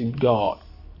 Glory to God.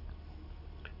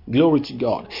 Glory to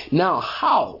God. Now,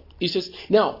 how? It says,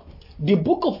 now, the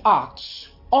book of Acts,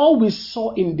 all we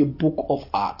saw in the book of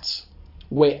Acts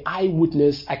were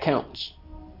eyewitness accounts.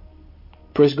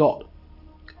 Praise God.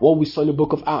 What we saw in the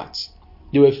book of Acts,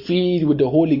 they were filled with the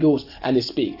Holy Ghost and they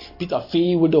spake. Peter,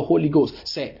 filled with the Holy Ghost,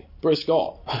 said, praise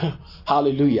God.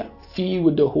 Hallelujah. Filled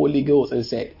with the Holy Ghost and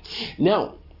said.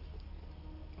 Now,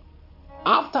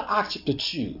 after Acts chapter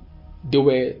 2, there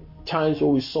were times where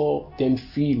we saw them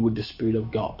filled with the Spirit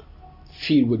of God,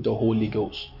 filled with the Holy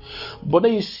Ghost. But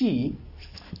then you see,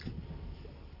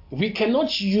 we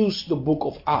cannot use the book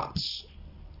of Acts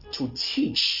to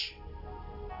teach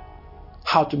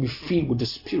how to be filled with the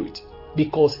Spirit,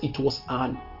 because it was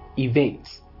an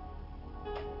event.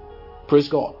 Praise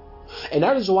God. And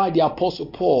that is why the Apostle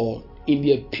Paul in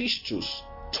the epistles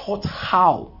taught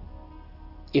how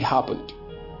it happened,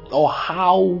 or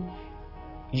how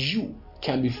you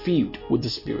can be filled with the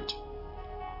Spirit.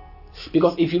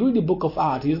 Because if you read the book of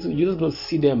Acts, you're just going to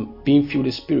see them being filled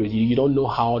with the Spirit. You don't know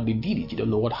how they did it. You don't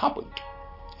know what happened.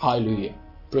 Hallelujah.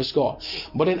 Praise God.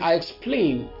 But then I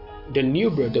explain the new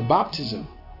birth, the baptism.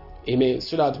 Amen.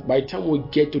 So that by the time we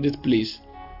get to this place,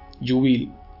 you will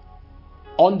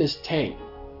understand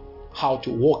how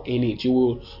to walk in it. You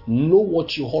will know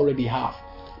what you already have,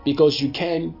 because you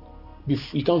can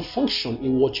function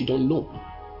in what you don't know.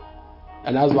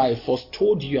 And that's why I first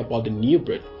told you about the new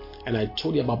birth, and I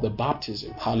told you about the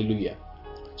baptism. Hallelujah.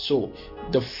 So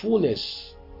the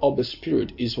fullness of the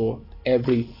Spirit is for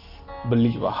every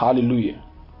believer. Hallelujah.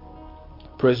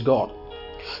 Praise God.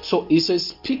 So it says,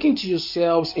 speaking to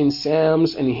yourselves in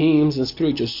psalms and hymns and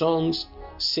spiritual songs,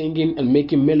 singing and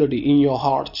making melody in your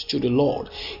heart to the Lord,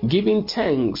 giving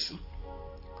thanks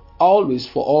always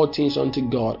for all things unto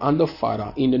God and the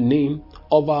Father in the name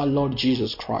of our Lord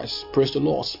Jesus Christ. Praise the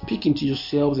Lord. Speaking to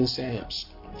yourselves in psalms.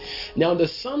 Now the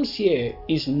psalms here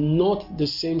is not the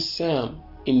same psalm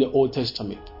in the Old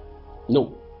Testament.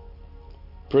 No.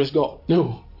 Praise God.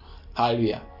 No.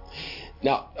 Hallelujah.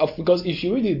 Now, because if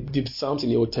you read the Psalms in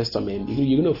the Old Testament,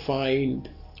 you're going to find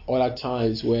other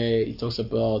times where it talks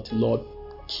about, Lord,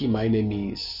 kill my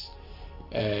enemies,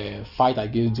 fight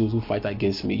against those who fight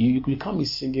against me. You can't be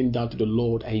singing down to the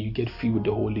Lord and you get filled with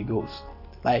the Holy Ghost.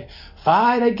 Like,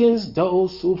 fight against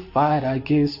those who fight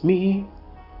against me.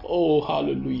 Oh,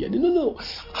 hallelujah. No.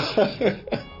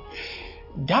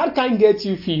 That can get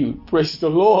you filled. Praise the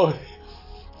Lord.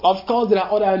 Of course, there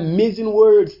are other amazing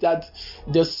words that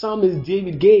the psalmist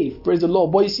David gave. Praise the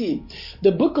Lord. But you see,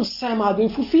 the book of Psalm has been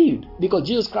fulfilled because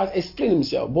Jesus Christ explained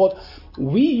himself. But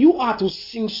you are to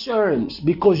sing psalms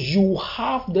because you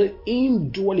have the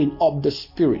indwelling of the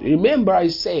Spirit. Remember, I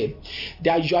said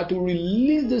that you are to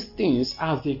release these things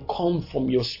as they come from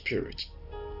your spirit.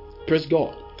 Praise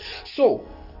God. So,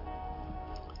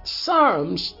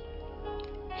 psalms,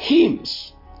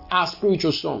 hymns are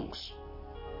spiritual songs.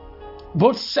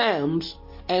 Both psalms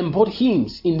and both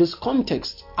hymns in this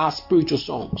context are spiritual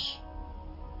songs.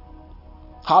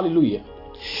 Hallelujah.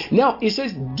 Now it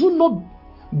says,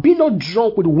 be not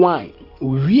drunk with wine,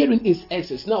 wherein is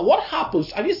excess. Now what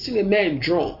happens? Have you seen a man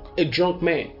drunk? A drunk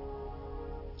man.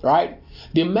 Right?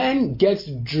 The man gets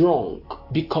drunk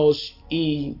because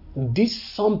he did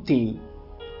something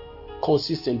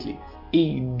consistently.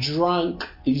 He drank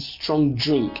a strong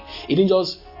drink. He didn't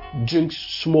just drink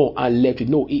small and left it.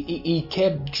 No, he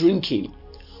kept drinking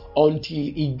until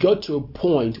he got to a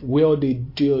point where the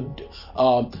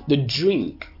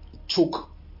drink took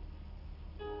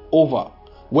over,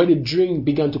 where the drink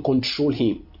began to control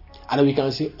him, and then we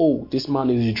can say, oh, this man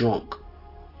is drunk.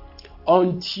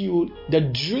 Until the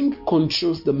drink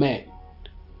controls the man,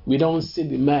 we don't say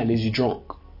the man is drunk.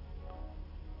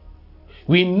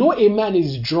 We know a man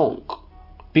is drunk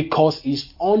because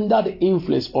he's under the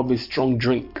influence of a strong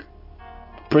drink.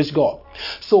 Praise God.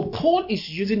 So Paul is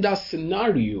using that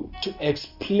scenario to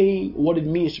explain what it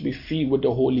means to be filled with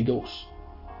the Holy Ghost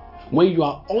when you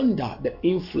are under the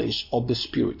influence of the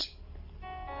Spirit.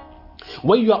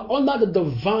 When you are under the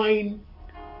divine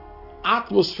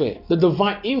atmosphere, the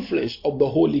divine influence of the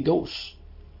Holy Ghost,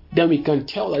 then we can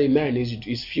tell that a man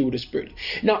is filled with the Spirit.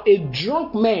 Now, a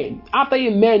drunk man, after a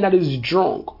man that is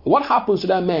drunk, what happens to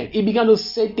that man? He began to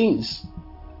say things.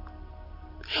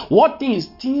 What things?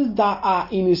 Things that are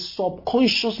in his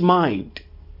subconscious mind.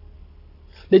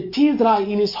 The things that are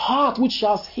in his heart, which he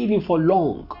has hidden for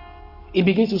long. He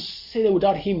begins to say them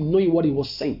without him knowing what he was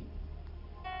saying.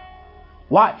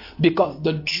 Why? Because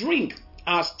the drink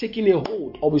has taken a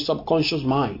hold of his subconscious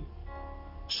mind.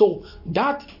 So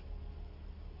that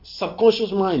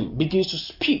subconscious mind begins to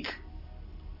speak.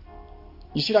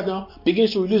 You see that now?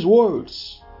 Begins to release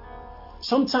words.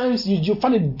 Sometimes you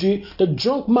find the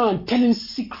drunk man telling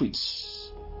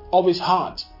secrets of his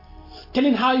heart,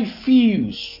 telling how he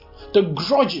feels, the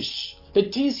grudges, the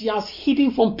things he has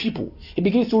hidden from people. He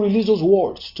begins to release those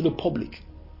words to the public.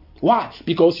 Why?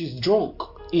 Because he's drunk.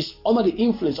 He's under the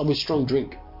influence of a strong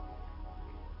drink.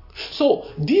 So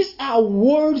these are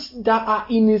words that are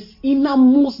in his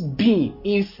innermost being,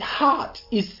 his heart,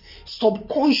 his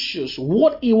subconscious,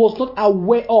 what he was not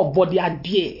aware of, but they are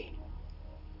there.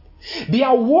 They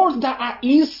are words that are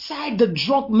inside the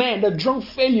drunk man, the drunk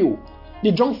fellow,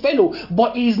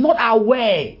 but he is not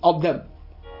aware of them.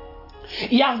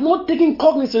 He has not taken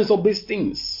cognizance of these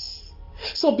things.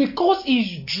 So because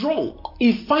he's drunk,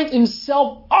 he finds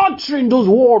himself uttering those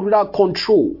words without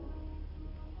control.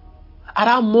 At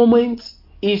that moment,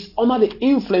 he's under the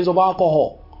influence of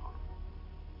alcohol.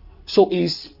 So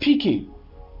he's speaking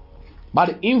by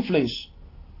the influence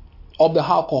of the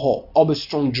alcohol, of a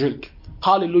strong drink.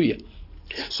 Hallelujah.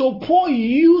 So Paul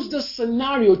used the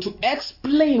scenario to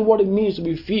explain what it means to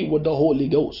be filled with the Holy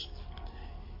Ghost.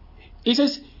 He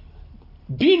says,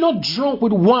 be not drunk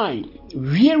with wine,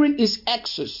 wherein is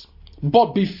excess,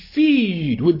 but be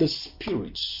filled with the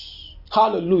Spirit.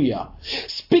 Hallelujah.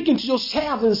 Speaking to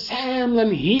yourselves in psalms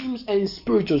and hymns and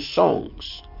spiritual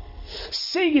songs,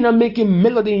 singing and making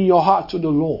melody in your heart to the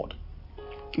Lord.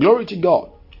 Glory to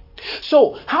God.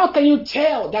 So, how can you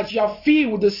tell that you are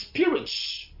filled with the Spirit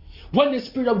when the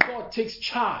Spirit of God takes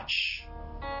charge?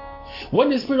 When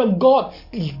the Spirit of God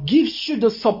gives you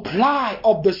the supply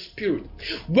of the Spirit,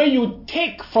 when you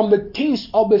take from the things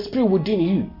of the Spirit within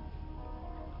you.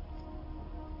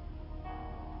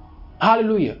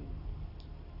 Hallelujah.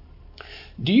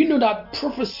 Do you know that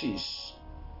prophecies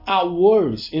are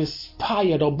words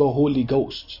inspired of the Holy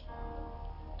Ghost?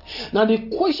 Now the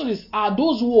question is, are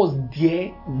those words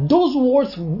there? Those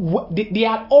words, they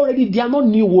are not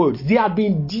new words. They have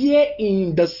been there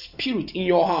in the Spirit in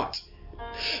your heart.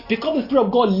 Because the Spirit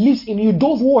of God lives in you,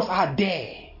 those words are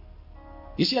there.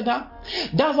 You see that?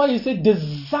 That's why he said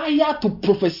desire to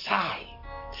prophesy.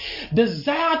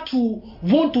 Desire to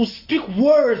want to speak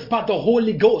words by the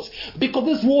Holy Ghost. Because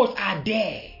these words are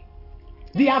there.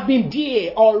 They have been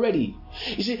there already.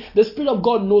 You see, the Spirit of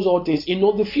God knows all things. He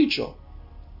knows the future.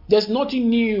 There's nothing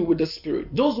new with the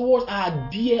Spirit. Those words are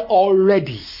there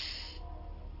already.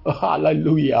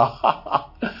 Hallelujah.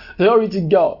 Glory to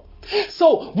God.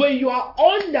 So, when you are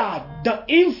under the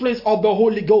influence of the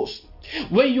Holy Ghost,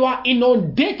 when you are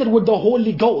inundated with the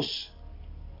Holy Ghost,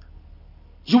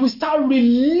 you will start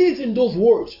releasing those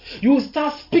words. You will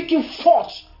start speaking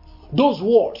forth those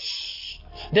words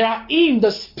that are in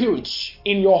the Spirit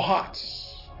in your heart.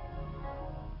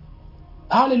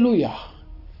 Hallelujah.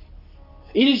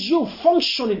 It is you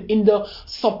functioning in the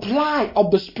supply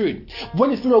of the Spirit.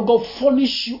 When the Spirit of God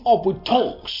furnishes you up with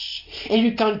tongues, and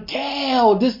you can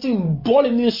tell this thing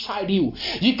boiling inside you.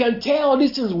 You can tell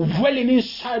this thing welling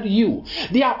inside you.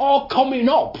 They are all coming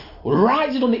up,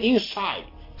 rising on the inside.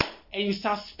 And you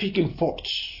start speaking forth.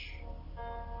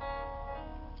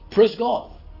 Praise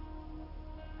God.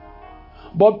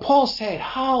 But Paul said,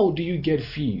 how do you get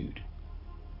filled?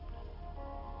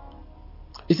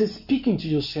 He says, speaking to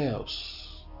yourselves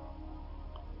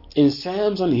in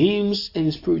psalms and hymns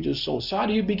and spiritual songs. So how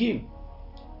do you begin?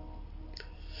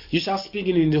 You start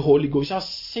speaking in the Holy Ghost. You start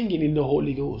singing in the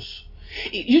Holy Ghost.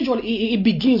 Usually it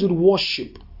begins with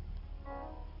worship.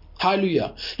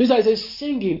 Hallelujah. This is a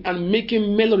singing and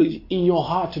making melody in your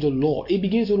heart to the Lord. It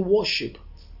begins with worship.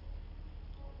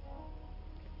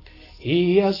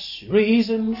 He has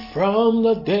risen from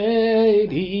the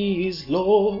dead. He is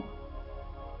Lord.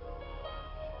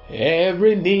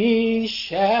 Every knee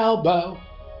shall bow.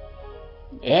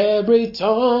 Every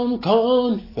tongue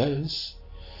confess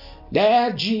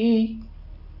that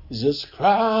Jesus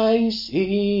Christ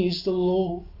is the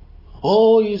Lord.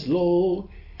 Oh, He is Lord.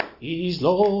 He is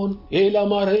Lord. He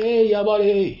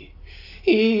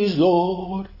is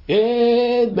Lord.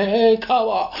 Amen.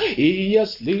 He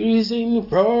has risen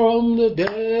from the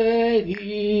dead.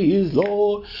 He is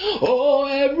Lord. Oh,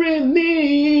 every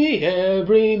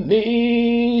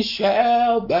knee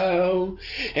shall bow.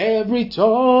 Every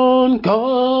tongue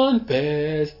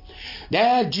confess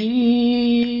that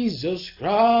Jesus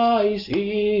Christ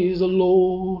is the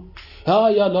Lord.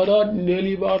 Ayalada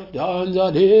nelibar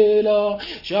danza dela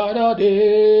shara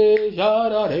de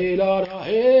la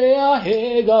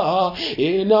hega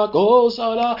ina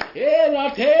kosala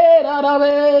ela tera da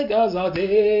vega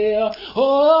zadea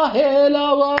o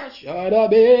hela wa shara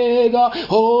bega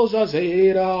o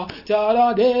zazera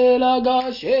tara de la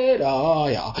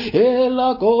gashera ya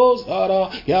ela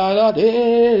kosara yara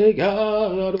de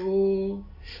garo.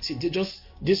 See, just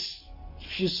this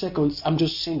few seconds, I'm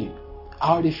just singing.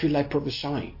 I already feel like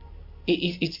prophesying.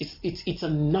 It's a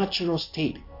natural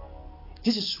state.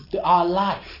 This is our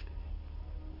life.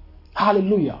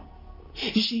 Hallelujah.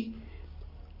 You see,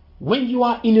 when you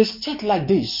are in a state like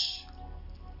this,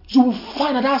 you will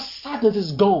find that sadness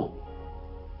is gone.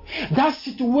 That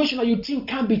situation that you think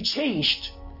can be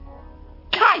changed.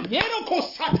 That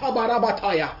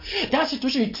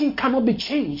situation you think cannot be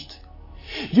changed.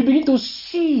 You begin to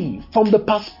see from the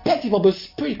perspective of the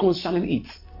Spirit concerning it.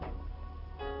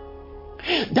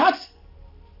 That's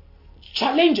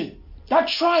challenging. That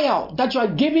trial that you are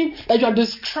giving, that you are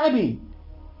describing,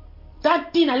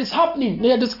 That thing that is happening,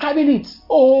 they are describing it.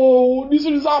 Oh, this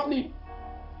is happening.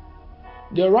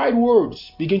 The right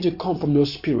words begin to come from your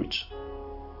spirit.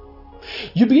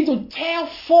 You begin to tell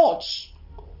forth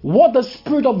what the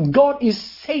Spirit of God is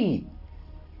saying.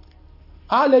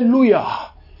 Hallelujah.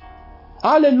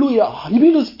 Hallelujah. You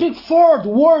begin to speak forth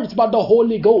words about the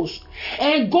Holy Ghost.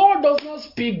 And God does not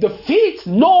speak defeat.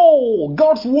 No.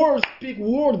 God's words speak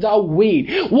words that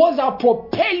win. Words that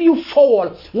propel you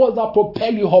forward. Words that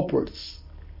propel you upwards.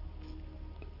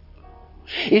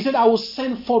 He said, I will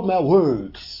send forth my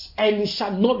words, and it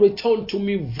shall not return to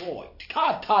me void.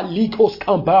 As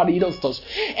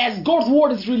God's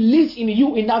word is released in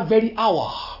you in that very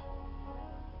hour,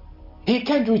 He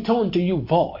can't return to you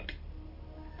void.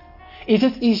 It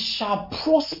says, it shall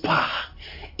prosper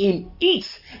in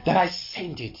it that I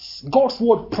sent it. God's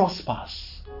word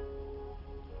prospers.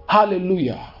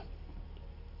 Hallelujah.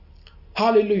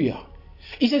 Hallelujah.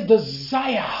 It says,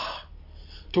 desire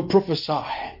to prophesy.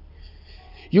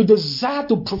 You desire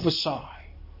to prophesy.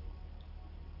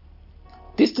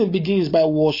 This thing begins by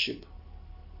worship.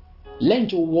 Learn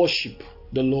to worship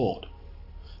the Lord.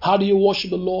 How do you worship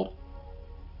the Lord?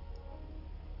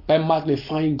 By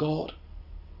magnifying God.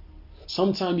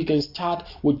 Sometimes you can start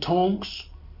with tongues.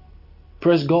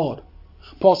 Praise God.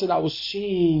 Paul said, I will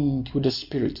sing with the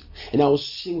Spirit, and I will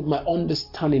sing with my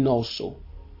understanding also.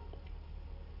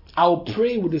 I will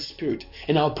pray with the Spirit,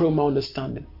 and I will pray with my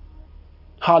understanding.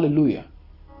 Hallelujah.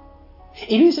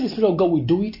 He didn't say the Spirit of God will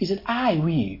do it. He said, I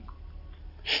will.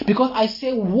 Because I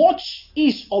say, what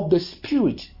is of the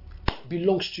Spirit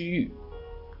belongs to you.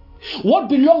 What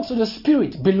belongs to the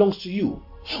Spirit belongs to you.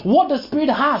 What the Spirit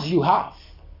has, you have.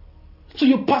 So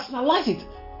you personalize it.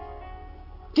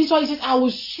 This is why he says, I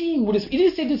will sing with the Spirit. He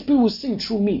didn't say the Spirit will sing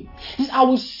through me. He said, I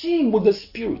will sing with the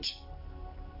Spirit.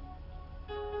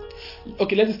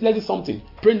 Okay, let's do something.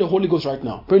 Pray in the Holy Ghost right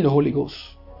now. Pray in the Holy Ghost.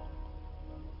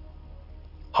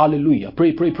 Hallelujah.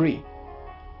 Pray, pray, pray.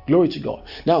 Glory to God.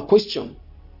 Now, question.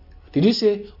 Did you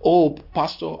say, oh,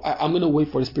 Pastor, I'm going to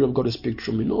wait for the Spirit of God to speak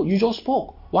through me? No, you just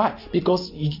spoke. Why?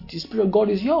 Because the Spirit of God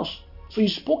is yours. So you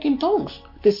spoke in tongues.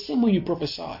 The same way you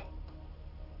prophesy.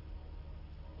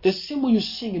 The same way you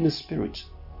sing in the Spirit.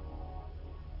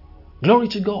 Glory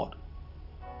to God.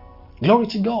 Glory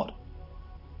to God.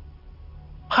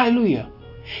 Hallelujah.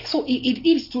 So it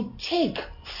is to take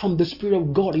from the Spirit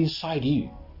of God inside you.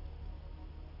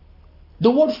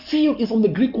 The word fill is from the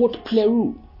Greek word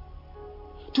plerou.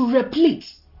 To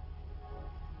replete.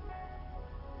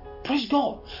 Praise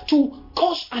God. To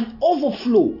cause an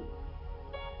overflow.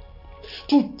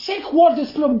 To take what the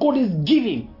Spirit of God is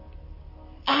giving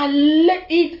and let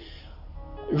it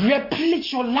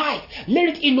replete your life. Let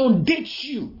it inundate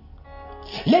you.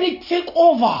 Let it take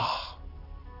over.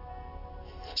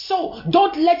 So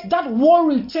don't let that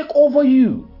worry take over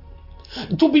you.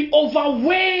 To be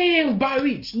overwhelmed by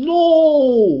it.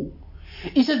 No.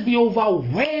 It says be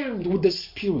overwhelmed with the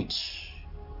Spirit.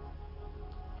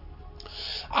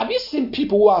 Have you seen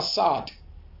people who are sad?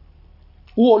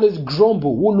 Who always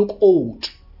grumble? Who look old?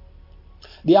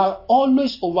 They are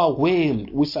always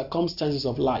overwhelmed with circumstances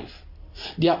of life.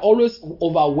 They are always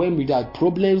overwhelmed with their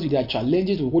problems, with their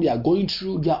challenges, with what they are going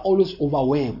through. They are always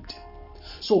overwhelmed.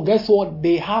 So guess what?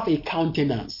 They have a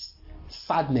countenance.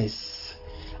 Sadness,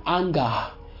 anger,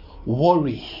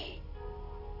 worry.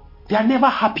 They are never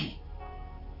happy.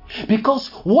 Because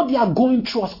what they are going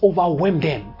through has overwhelmed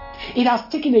them. It has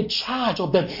taken a charge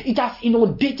of them. It has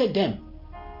inundated them.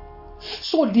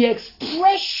 So the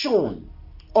expression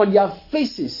on their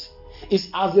faces is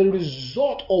as a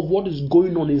result of what is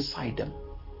going on inside them.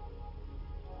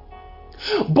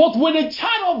 But when a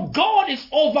child of God is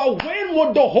overwhelmed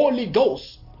with the Holy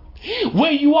Ghost,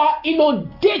 when you are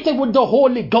inundated with the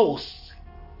Holy Ghost,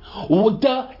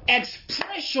 the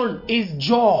expression is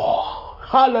joy.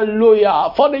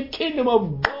 Hallelujah. For the kingdom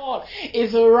of God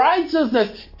is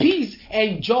righteousness, peace,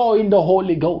 and joy in the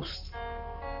Holy Ghost.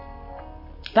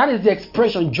 That is the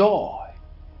expression joy.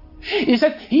 He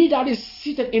said, he that is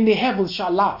seated in the heavens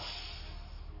shall laugh.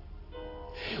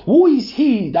 Who is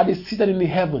he that is seated in the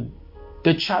heaven?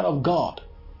 The child of God.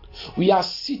 We are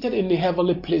seated in the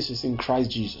heavenly places in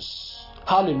Christ Jesus.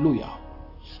 Hallelujah.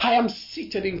 I am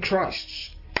seated in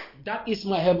Christ. That is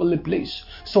my heavenly place.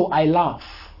 So I laugh.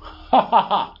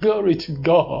 Glory to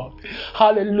God.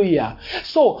 Hallelujah.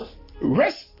 So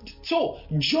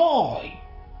joy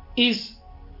is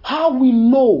how we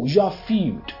know you are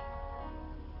filled.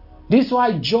 This is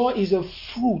why joy is a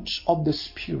fruit of the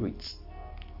Spirit.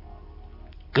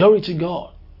 Glory to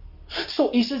God. So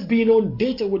it says being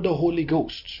inundated with the Holy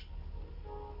Ghost.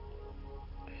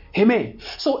 Amen.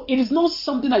 So it is not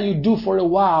something that you do for a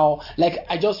while, like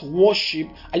I just worship,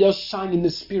 I just sang in the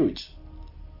spirit.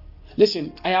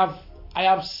 Listen, I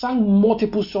have sung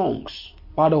multiple songs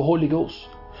by the Holy Ghost,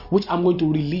 which I'm going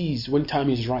to release when time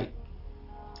is right.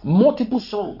 Multiple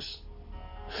songs.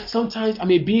 Sometimes I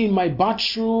may be in my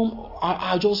bathroom,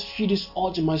 I just feel this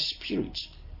urge in my spirit.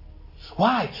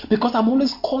 Why? Because I'm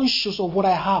always conscious of what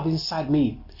I have inside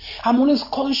me. I'm always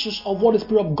conscious of what the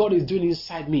Spirit of God is doing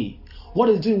inside me, what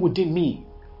is doing within me.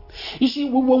 You see,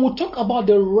 when we talk about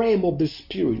the realm of the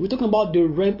Spirit, we're talking about the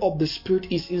realm of the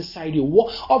Spirit is inside you.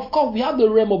 Of course, we have the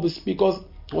realm of the Spirit because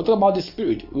when we talk about the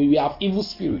Spirit, we have evil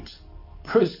spirit.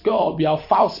 Praise God, we have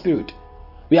foul spirit.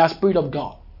 We have Spirit of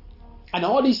God. And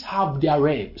all these have their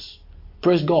realms.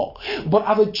 Praise God. But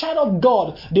as a child of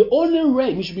God, the only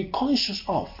realm you should be conscious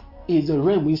of is the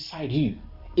realm inside you.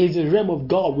 Is the realm of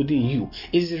God within you.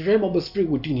 Is the realm of the Spirit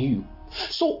within you.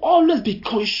 So always be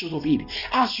conscious of it.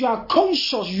 As you are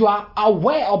conscious, you are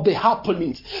aware of the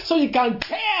happenings. So you can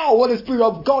tell what the Spirit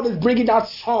of God is bringing that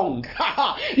song.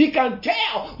 You can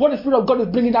tell what the Spirit of God is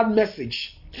bringing that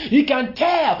message. You can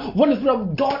tell what the Spirit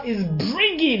of God is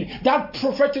bringing that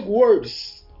prophetic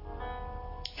words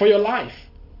for your life,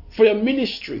 for your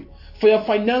ministry, for your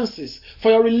finances,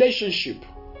 for your relationship,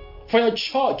 for your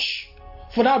church,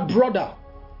 for that brother.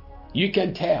 You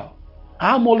can tell.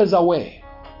 I'm always aware.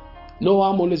 No,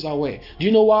 I'm always aware. Do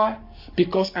you know why?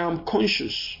 Because I am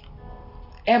conscious,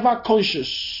 ever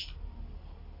conscious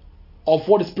of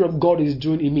what the Spirit of God is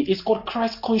doing in me. It's called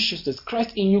Christ consciousness,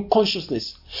 Christ in you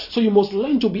consciousness. So you must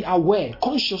learn to be aware,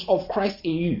 conscious of Christ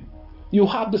in you. You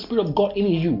have the Spirit of God in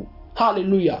you.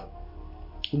 Hallelujah.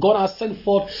 God has sent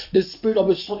forth the Spirit of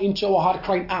His Son into our heart,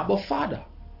 crying, Abba, Father.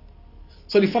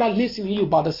 So the Father lives in you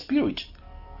by the Spirit.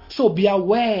 So be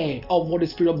aware of what the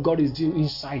Spirit of God is doing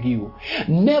inside you.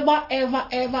 Never, ever,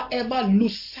 ever, ever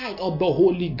lose sight of the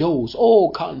Holy Ghost.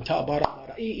 Oh,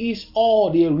 Kantabarabara. He is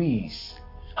all there is.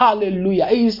 Hallelujah.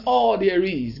 He is all there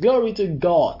is. Glory to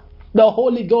God. The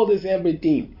Holy Ghost is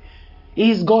everything.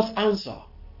 He is God's answer.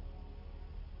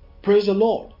 Praise the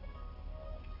Lord.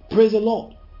 Praise the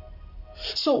Lord.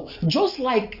 So just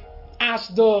as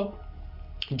the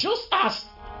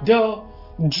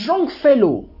drunk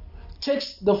fellow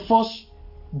takes the first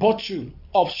bottle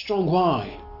of strong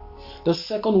wine, the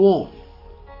second one,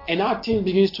 and that thing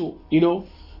begins to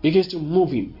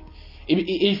move him.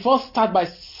 He first starts by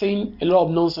saying a lot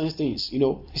of nonsense things, He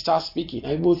starts speaking,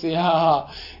 and people say,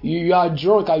 you are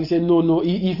drunk. And he say, no.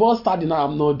 He first started, now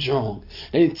I'm not drunk.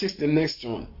 Then he takes the next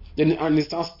one. And it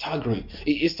starts staggering.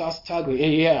 It starts staggering.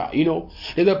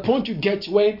 There's a point you get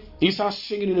where you start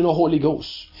singing in the Holy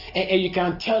Ghost. And you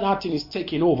can tell that thing is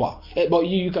taking over. But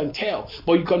you can tell.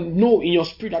 But you can know in your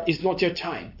spirit that it's not your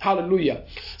time. Hallelujah.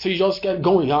 So you just get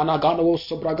going. Glory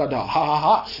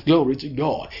to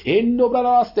God.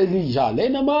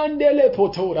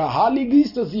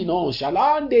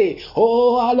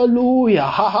 Oh,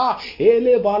 hallelujah.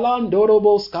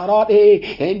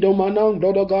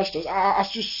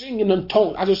 As you sing in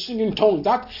tongues,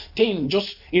 that thing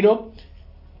just,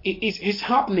 it's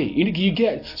happening. You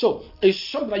get. So it's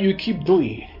something that you keep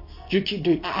doing. You keep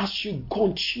doing as you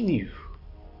continue.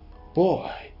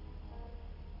 Boy,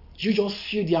 you just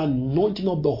feel the anointing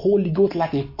of the Holy Ghost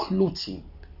like a clothing.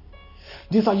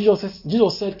 This is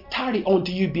Jesus said, tarry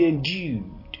until you be endued.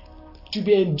 To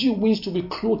be endued means to be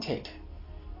clothed.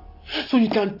 So you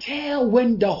can tell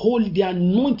when the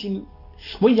anointing,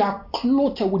 when you are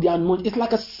clothed with the anointing, it's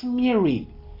like a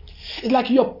smearing. It's like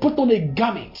you are put on a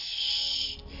garment.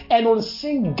 And on the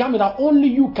same garment that only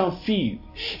you can feel.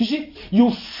 You see,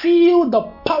 you feel the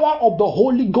power of the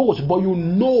Holy Ghost, but you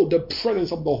know the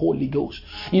presence of the Holy Ghost.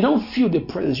 You don't feel the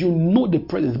presence, you know the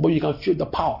presence, but you can feel the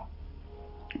power.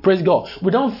 Praise God.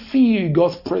 We don't feel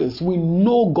God's presence, we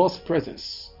know God's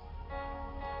presence,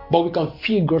 but we can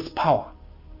feel God's power.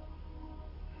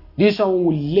 This is how when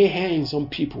we lay hands on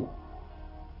people,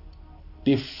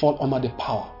 they fall under the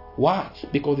power. Why?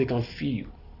 Because they can feel.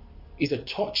 It's a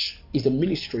touch. It's a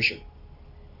ministration.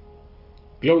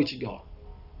 Glory to God.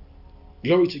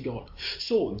 Glory to God.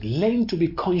 So learn to be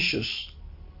conscious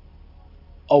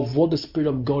of what the Spirit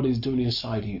of God is doing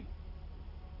inside you.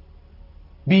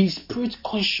 Be Spirit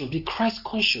conscious. Be Christ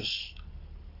conscious.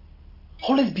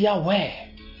 Always be aware.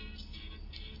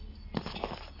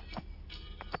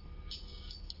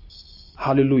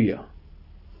 Hallelujah.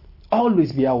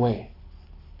 Always be aware.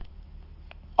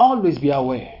 Always be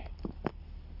aware.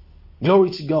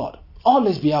 Glory to God.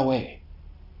 Always be aware.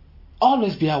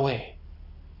 Always be aware.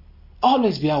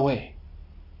 Always be aware.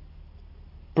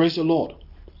 Praise the Lord.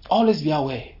 Always be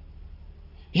aware.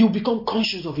 You become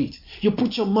conscious of it. You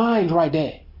put your mind right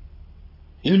there.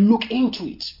 You look into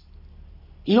it.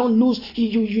 You don't lose.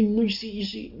 You know. You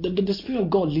see. The Spirit of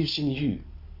God lives in you,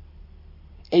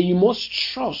 and you must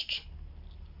trust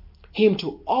Him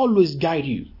to always guide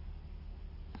you.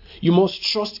 You must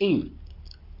trust Him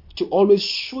to always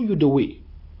show you the way.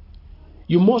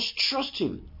 You must trust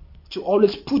Him to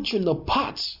always put you in the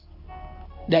path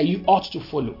that you ought to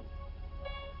follow.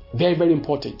 Very, very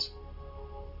important.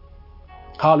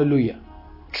 Hallelujah.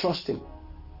 Trust Him.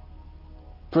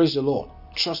 Praise the Lord.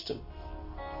 Trust Him.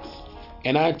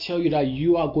 And I tell you that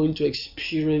you are going to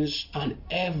experience an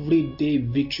everyday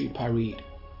victory parade.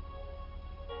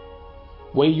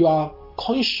 When you are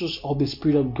conscious of the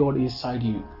Spirit of God inside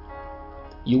you,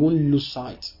 you won't lose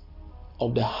sight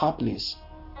of the happiness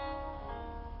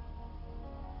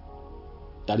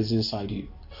that is inside you.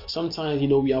 Sometimes,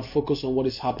 we are focused on what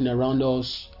is happening around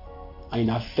us, and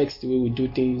it affects the way we do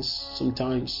things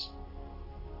sometimes.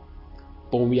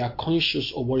 But when we are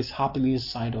conscious of what is happening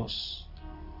inside us,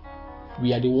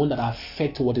 we are the one that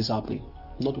affect what is happening.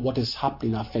 Not what is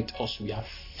happening affect us. We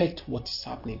affect what is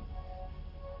happening.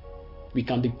 We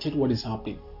can dictate what is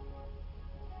happening.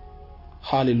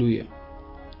 Hallelujah.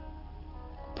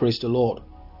 Praise the Lord.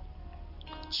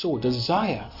 So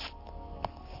desire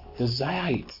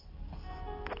it.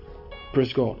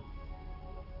 Praise God.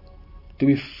 To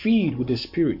be filled with the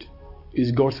Spirit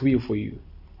is God's will for you.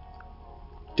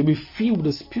 To be filled with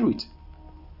the Spirit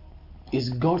is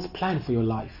God's plan for your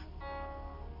life.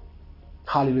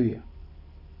 Hallelujah.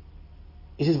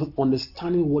 It is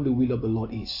understanding what the will of the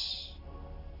Lord is.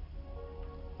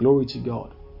 Glory to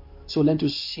God. So learn to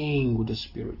sing with the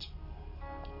Spirit.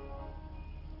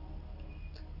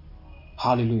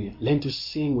 Hallelujah. Learn to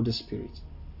sing with the Spirit.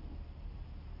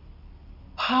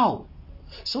 How?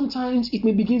 Sometimes it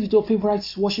may begin with your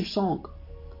favorite worship song.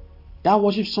 That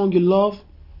worship song you love,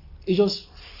 it just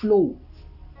flow.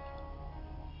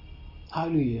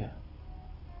 Hallelujah.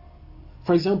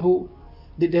 For example,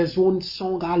 there's one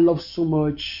song I love so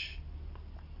much.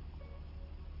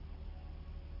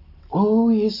 Oh,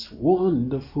 it's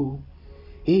wonderful.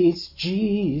 It's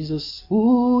Jesus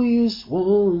who is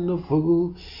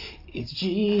wonderful. It's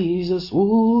Jesus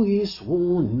who is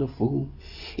wonderful.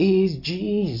 It's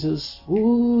Jesus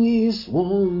who is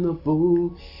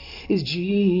wonderful. It's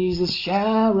Jesus,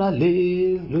 shout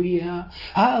hallelujah,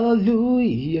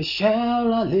 hallelujah,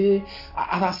 shout hallelujah.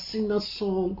 As I sing that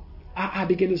song, I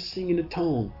begin to sing in the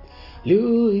tongue.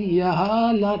 Hallelujah,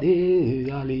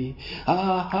 hallelujah,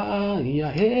 ah,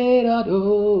 yeah, hey,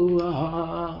 do,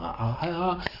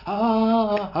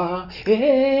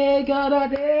 eh,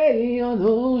 God, day,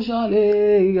 no, shale,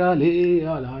 gale,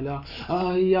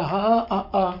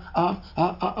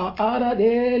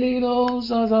 daily, no,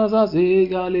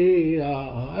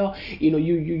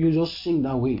 you just sing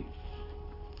that way.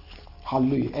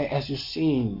 Hallelujah. As you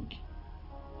sing,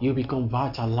 you become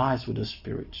vitalized with the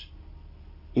Spirit.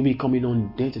 You become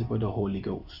inundated by the Holy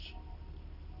Ghost.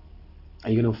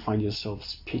 And you're going to find yourself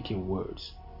speaking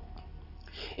words.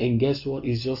 And guess what?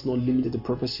 It's just not limited to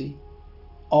prophecy.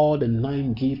 All the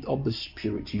 9 gifts of the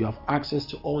Spirit. You have access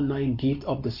to all 9 gifts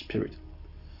of the Spirit.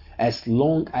 As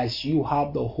long as you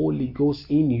have the Holy Ghost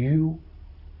in you,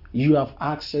 you have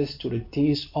access to the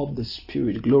things of the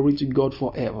Spirit. Glory to God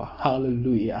forever.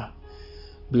 Hallelujah.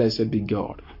 Blessed be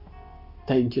God.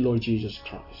 Thank you, Lord Jesus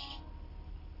Christ.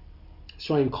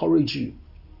 So I encourage you.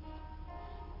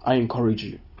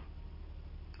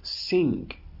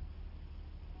 Sing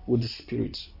with the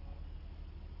Spirit.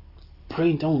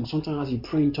 Pray in tongues. Sometimes as you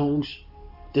pray in tongues,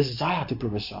 desire to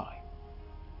prophesy.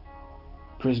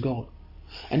 Praise God.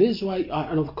 And this is why,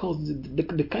 and of course,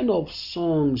 the kind of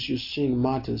songs you sing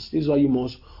matters. This is why you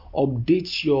must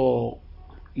update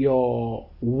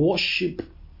your worship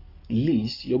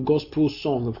list, your gospel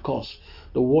song, of course.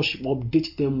 The worship,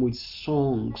 update them with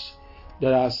songs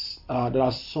that are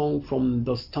sung from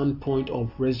the standpoint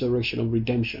of resurrection, of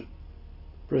redemption.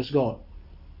 Praise God.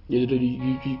 You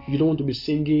don't want to be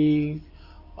singing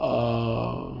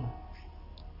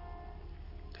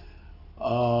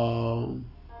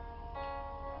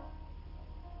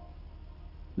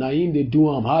Naim they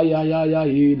do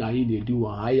Naim they do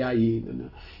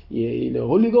yeah,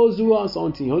 Holy Ghost do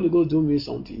something, Holy Ghost do me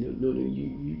something.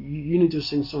 You need to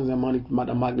sing songs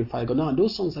that magnify God. Now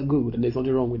those songs are good and there's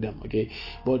nothing wrong with them, okay?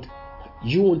 But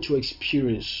you want to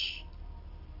experience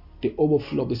the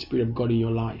overflow of the Spirit of God in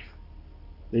your life.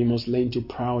 Then you must learn to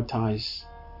prioritize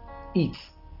it,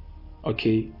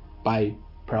 okay, by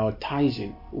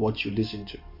prioritizing what you listen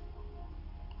to.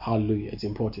 Hallelujah. It's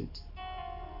important.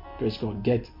 Praise God.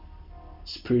 Get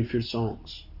Spirit-filled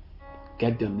songs.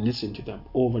 Get them. Listen to them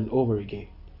over and over again.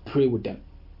 Pray with them.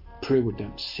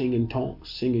 Sing in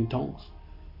tongues.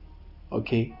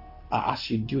 Okay. As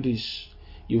you do this,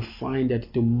 you find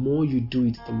that the more you do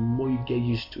it, the more you get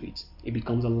used to it. It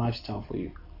becomes a lifestyle for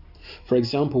you. For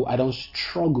example, I don't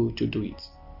struggle to do it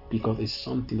because it's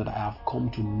something that I have come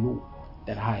to know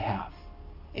that I have.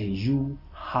 And you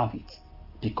have it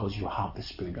because you have the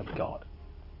Spirit of God.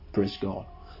 Praise God.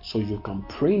 So you can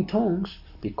pray in tongues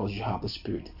because you have the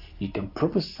Spirit. You can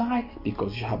prophesy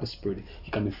because you have the Spirit.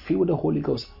 You can be filled with the Holy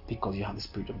Ghost because you have the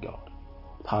Spirit of God.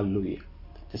 Hallelujah.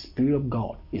 The Spirit of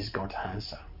God is God's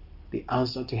answer. The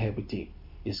answer to everything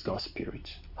is God's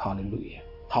Spirit. Hallelujah.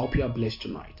 I hope you are blessed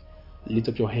tonight. Lift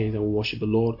up your hands and worship the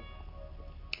Lord.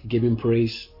 Give Him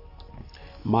praise.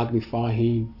 Magnify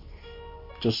Him.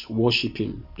 Just worship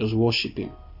Him. Just worship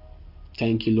Him.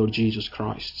 Thank you, Lord Jesus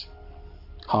Christ.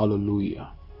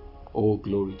 Hallelujah. Oh,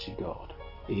 glory to God.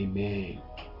 Amen.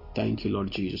 Thank you,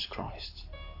 Lord Jesus Christ.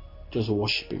 Just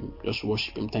worship Him. Just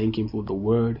worship Him. Thank Him for the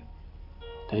word.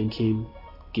 Thank Him.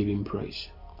 Give Him praise.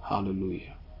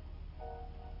 Hallelujah.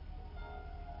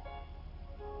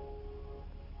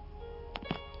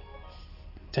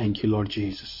 Thank you, Lord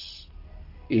Jesus.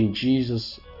 In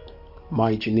Jesus'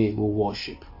 mighty name we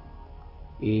worship.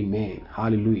 Amen.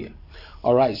 Hallelujah.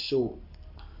 All right, so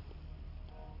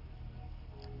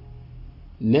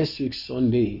next week,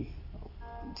 Sunday,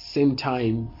 same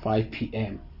time, 5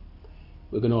 p.m.,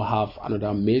 we're going to have another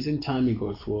amazing time in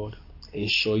God's Word.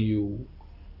 Ensure you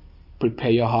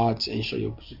prepare your hearts, ensure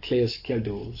you clear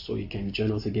schedule so you can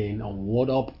join us again on Word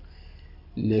Up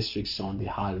next week, Sunday.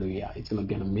 Hallelujah. It's going to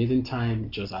be an amazing time,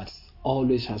 just as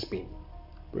always has been.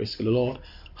 Praise the Lord.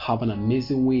 Have an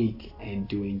amazing week and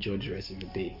do enjoy the rest of the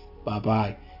day. Bye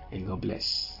bye and God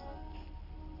bless.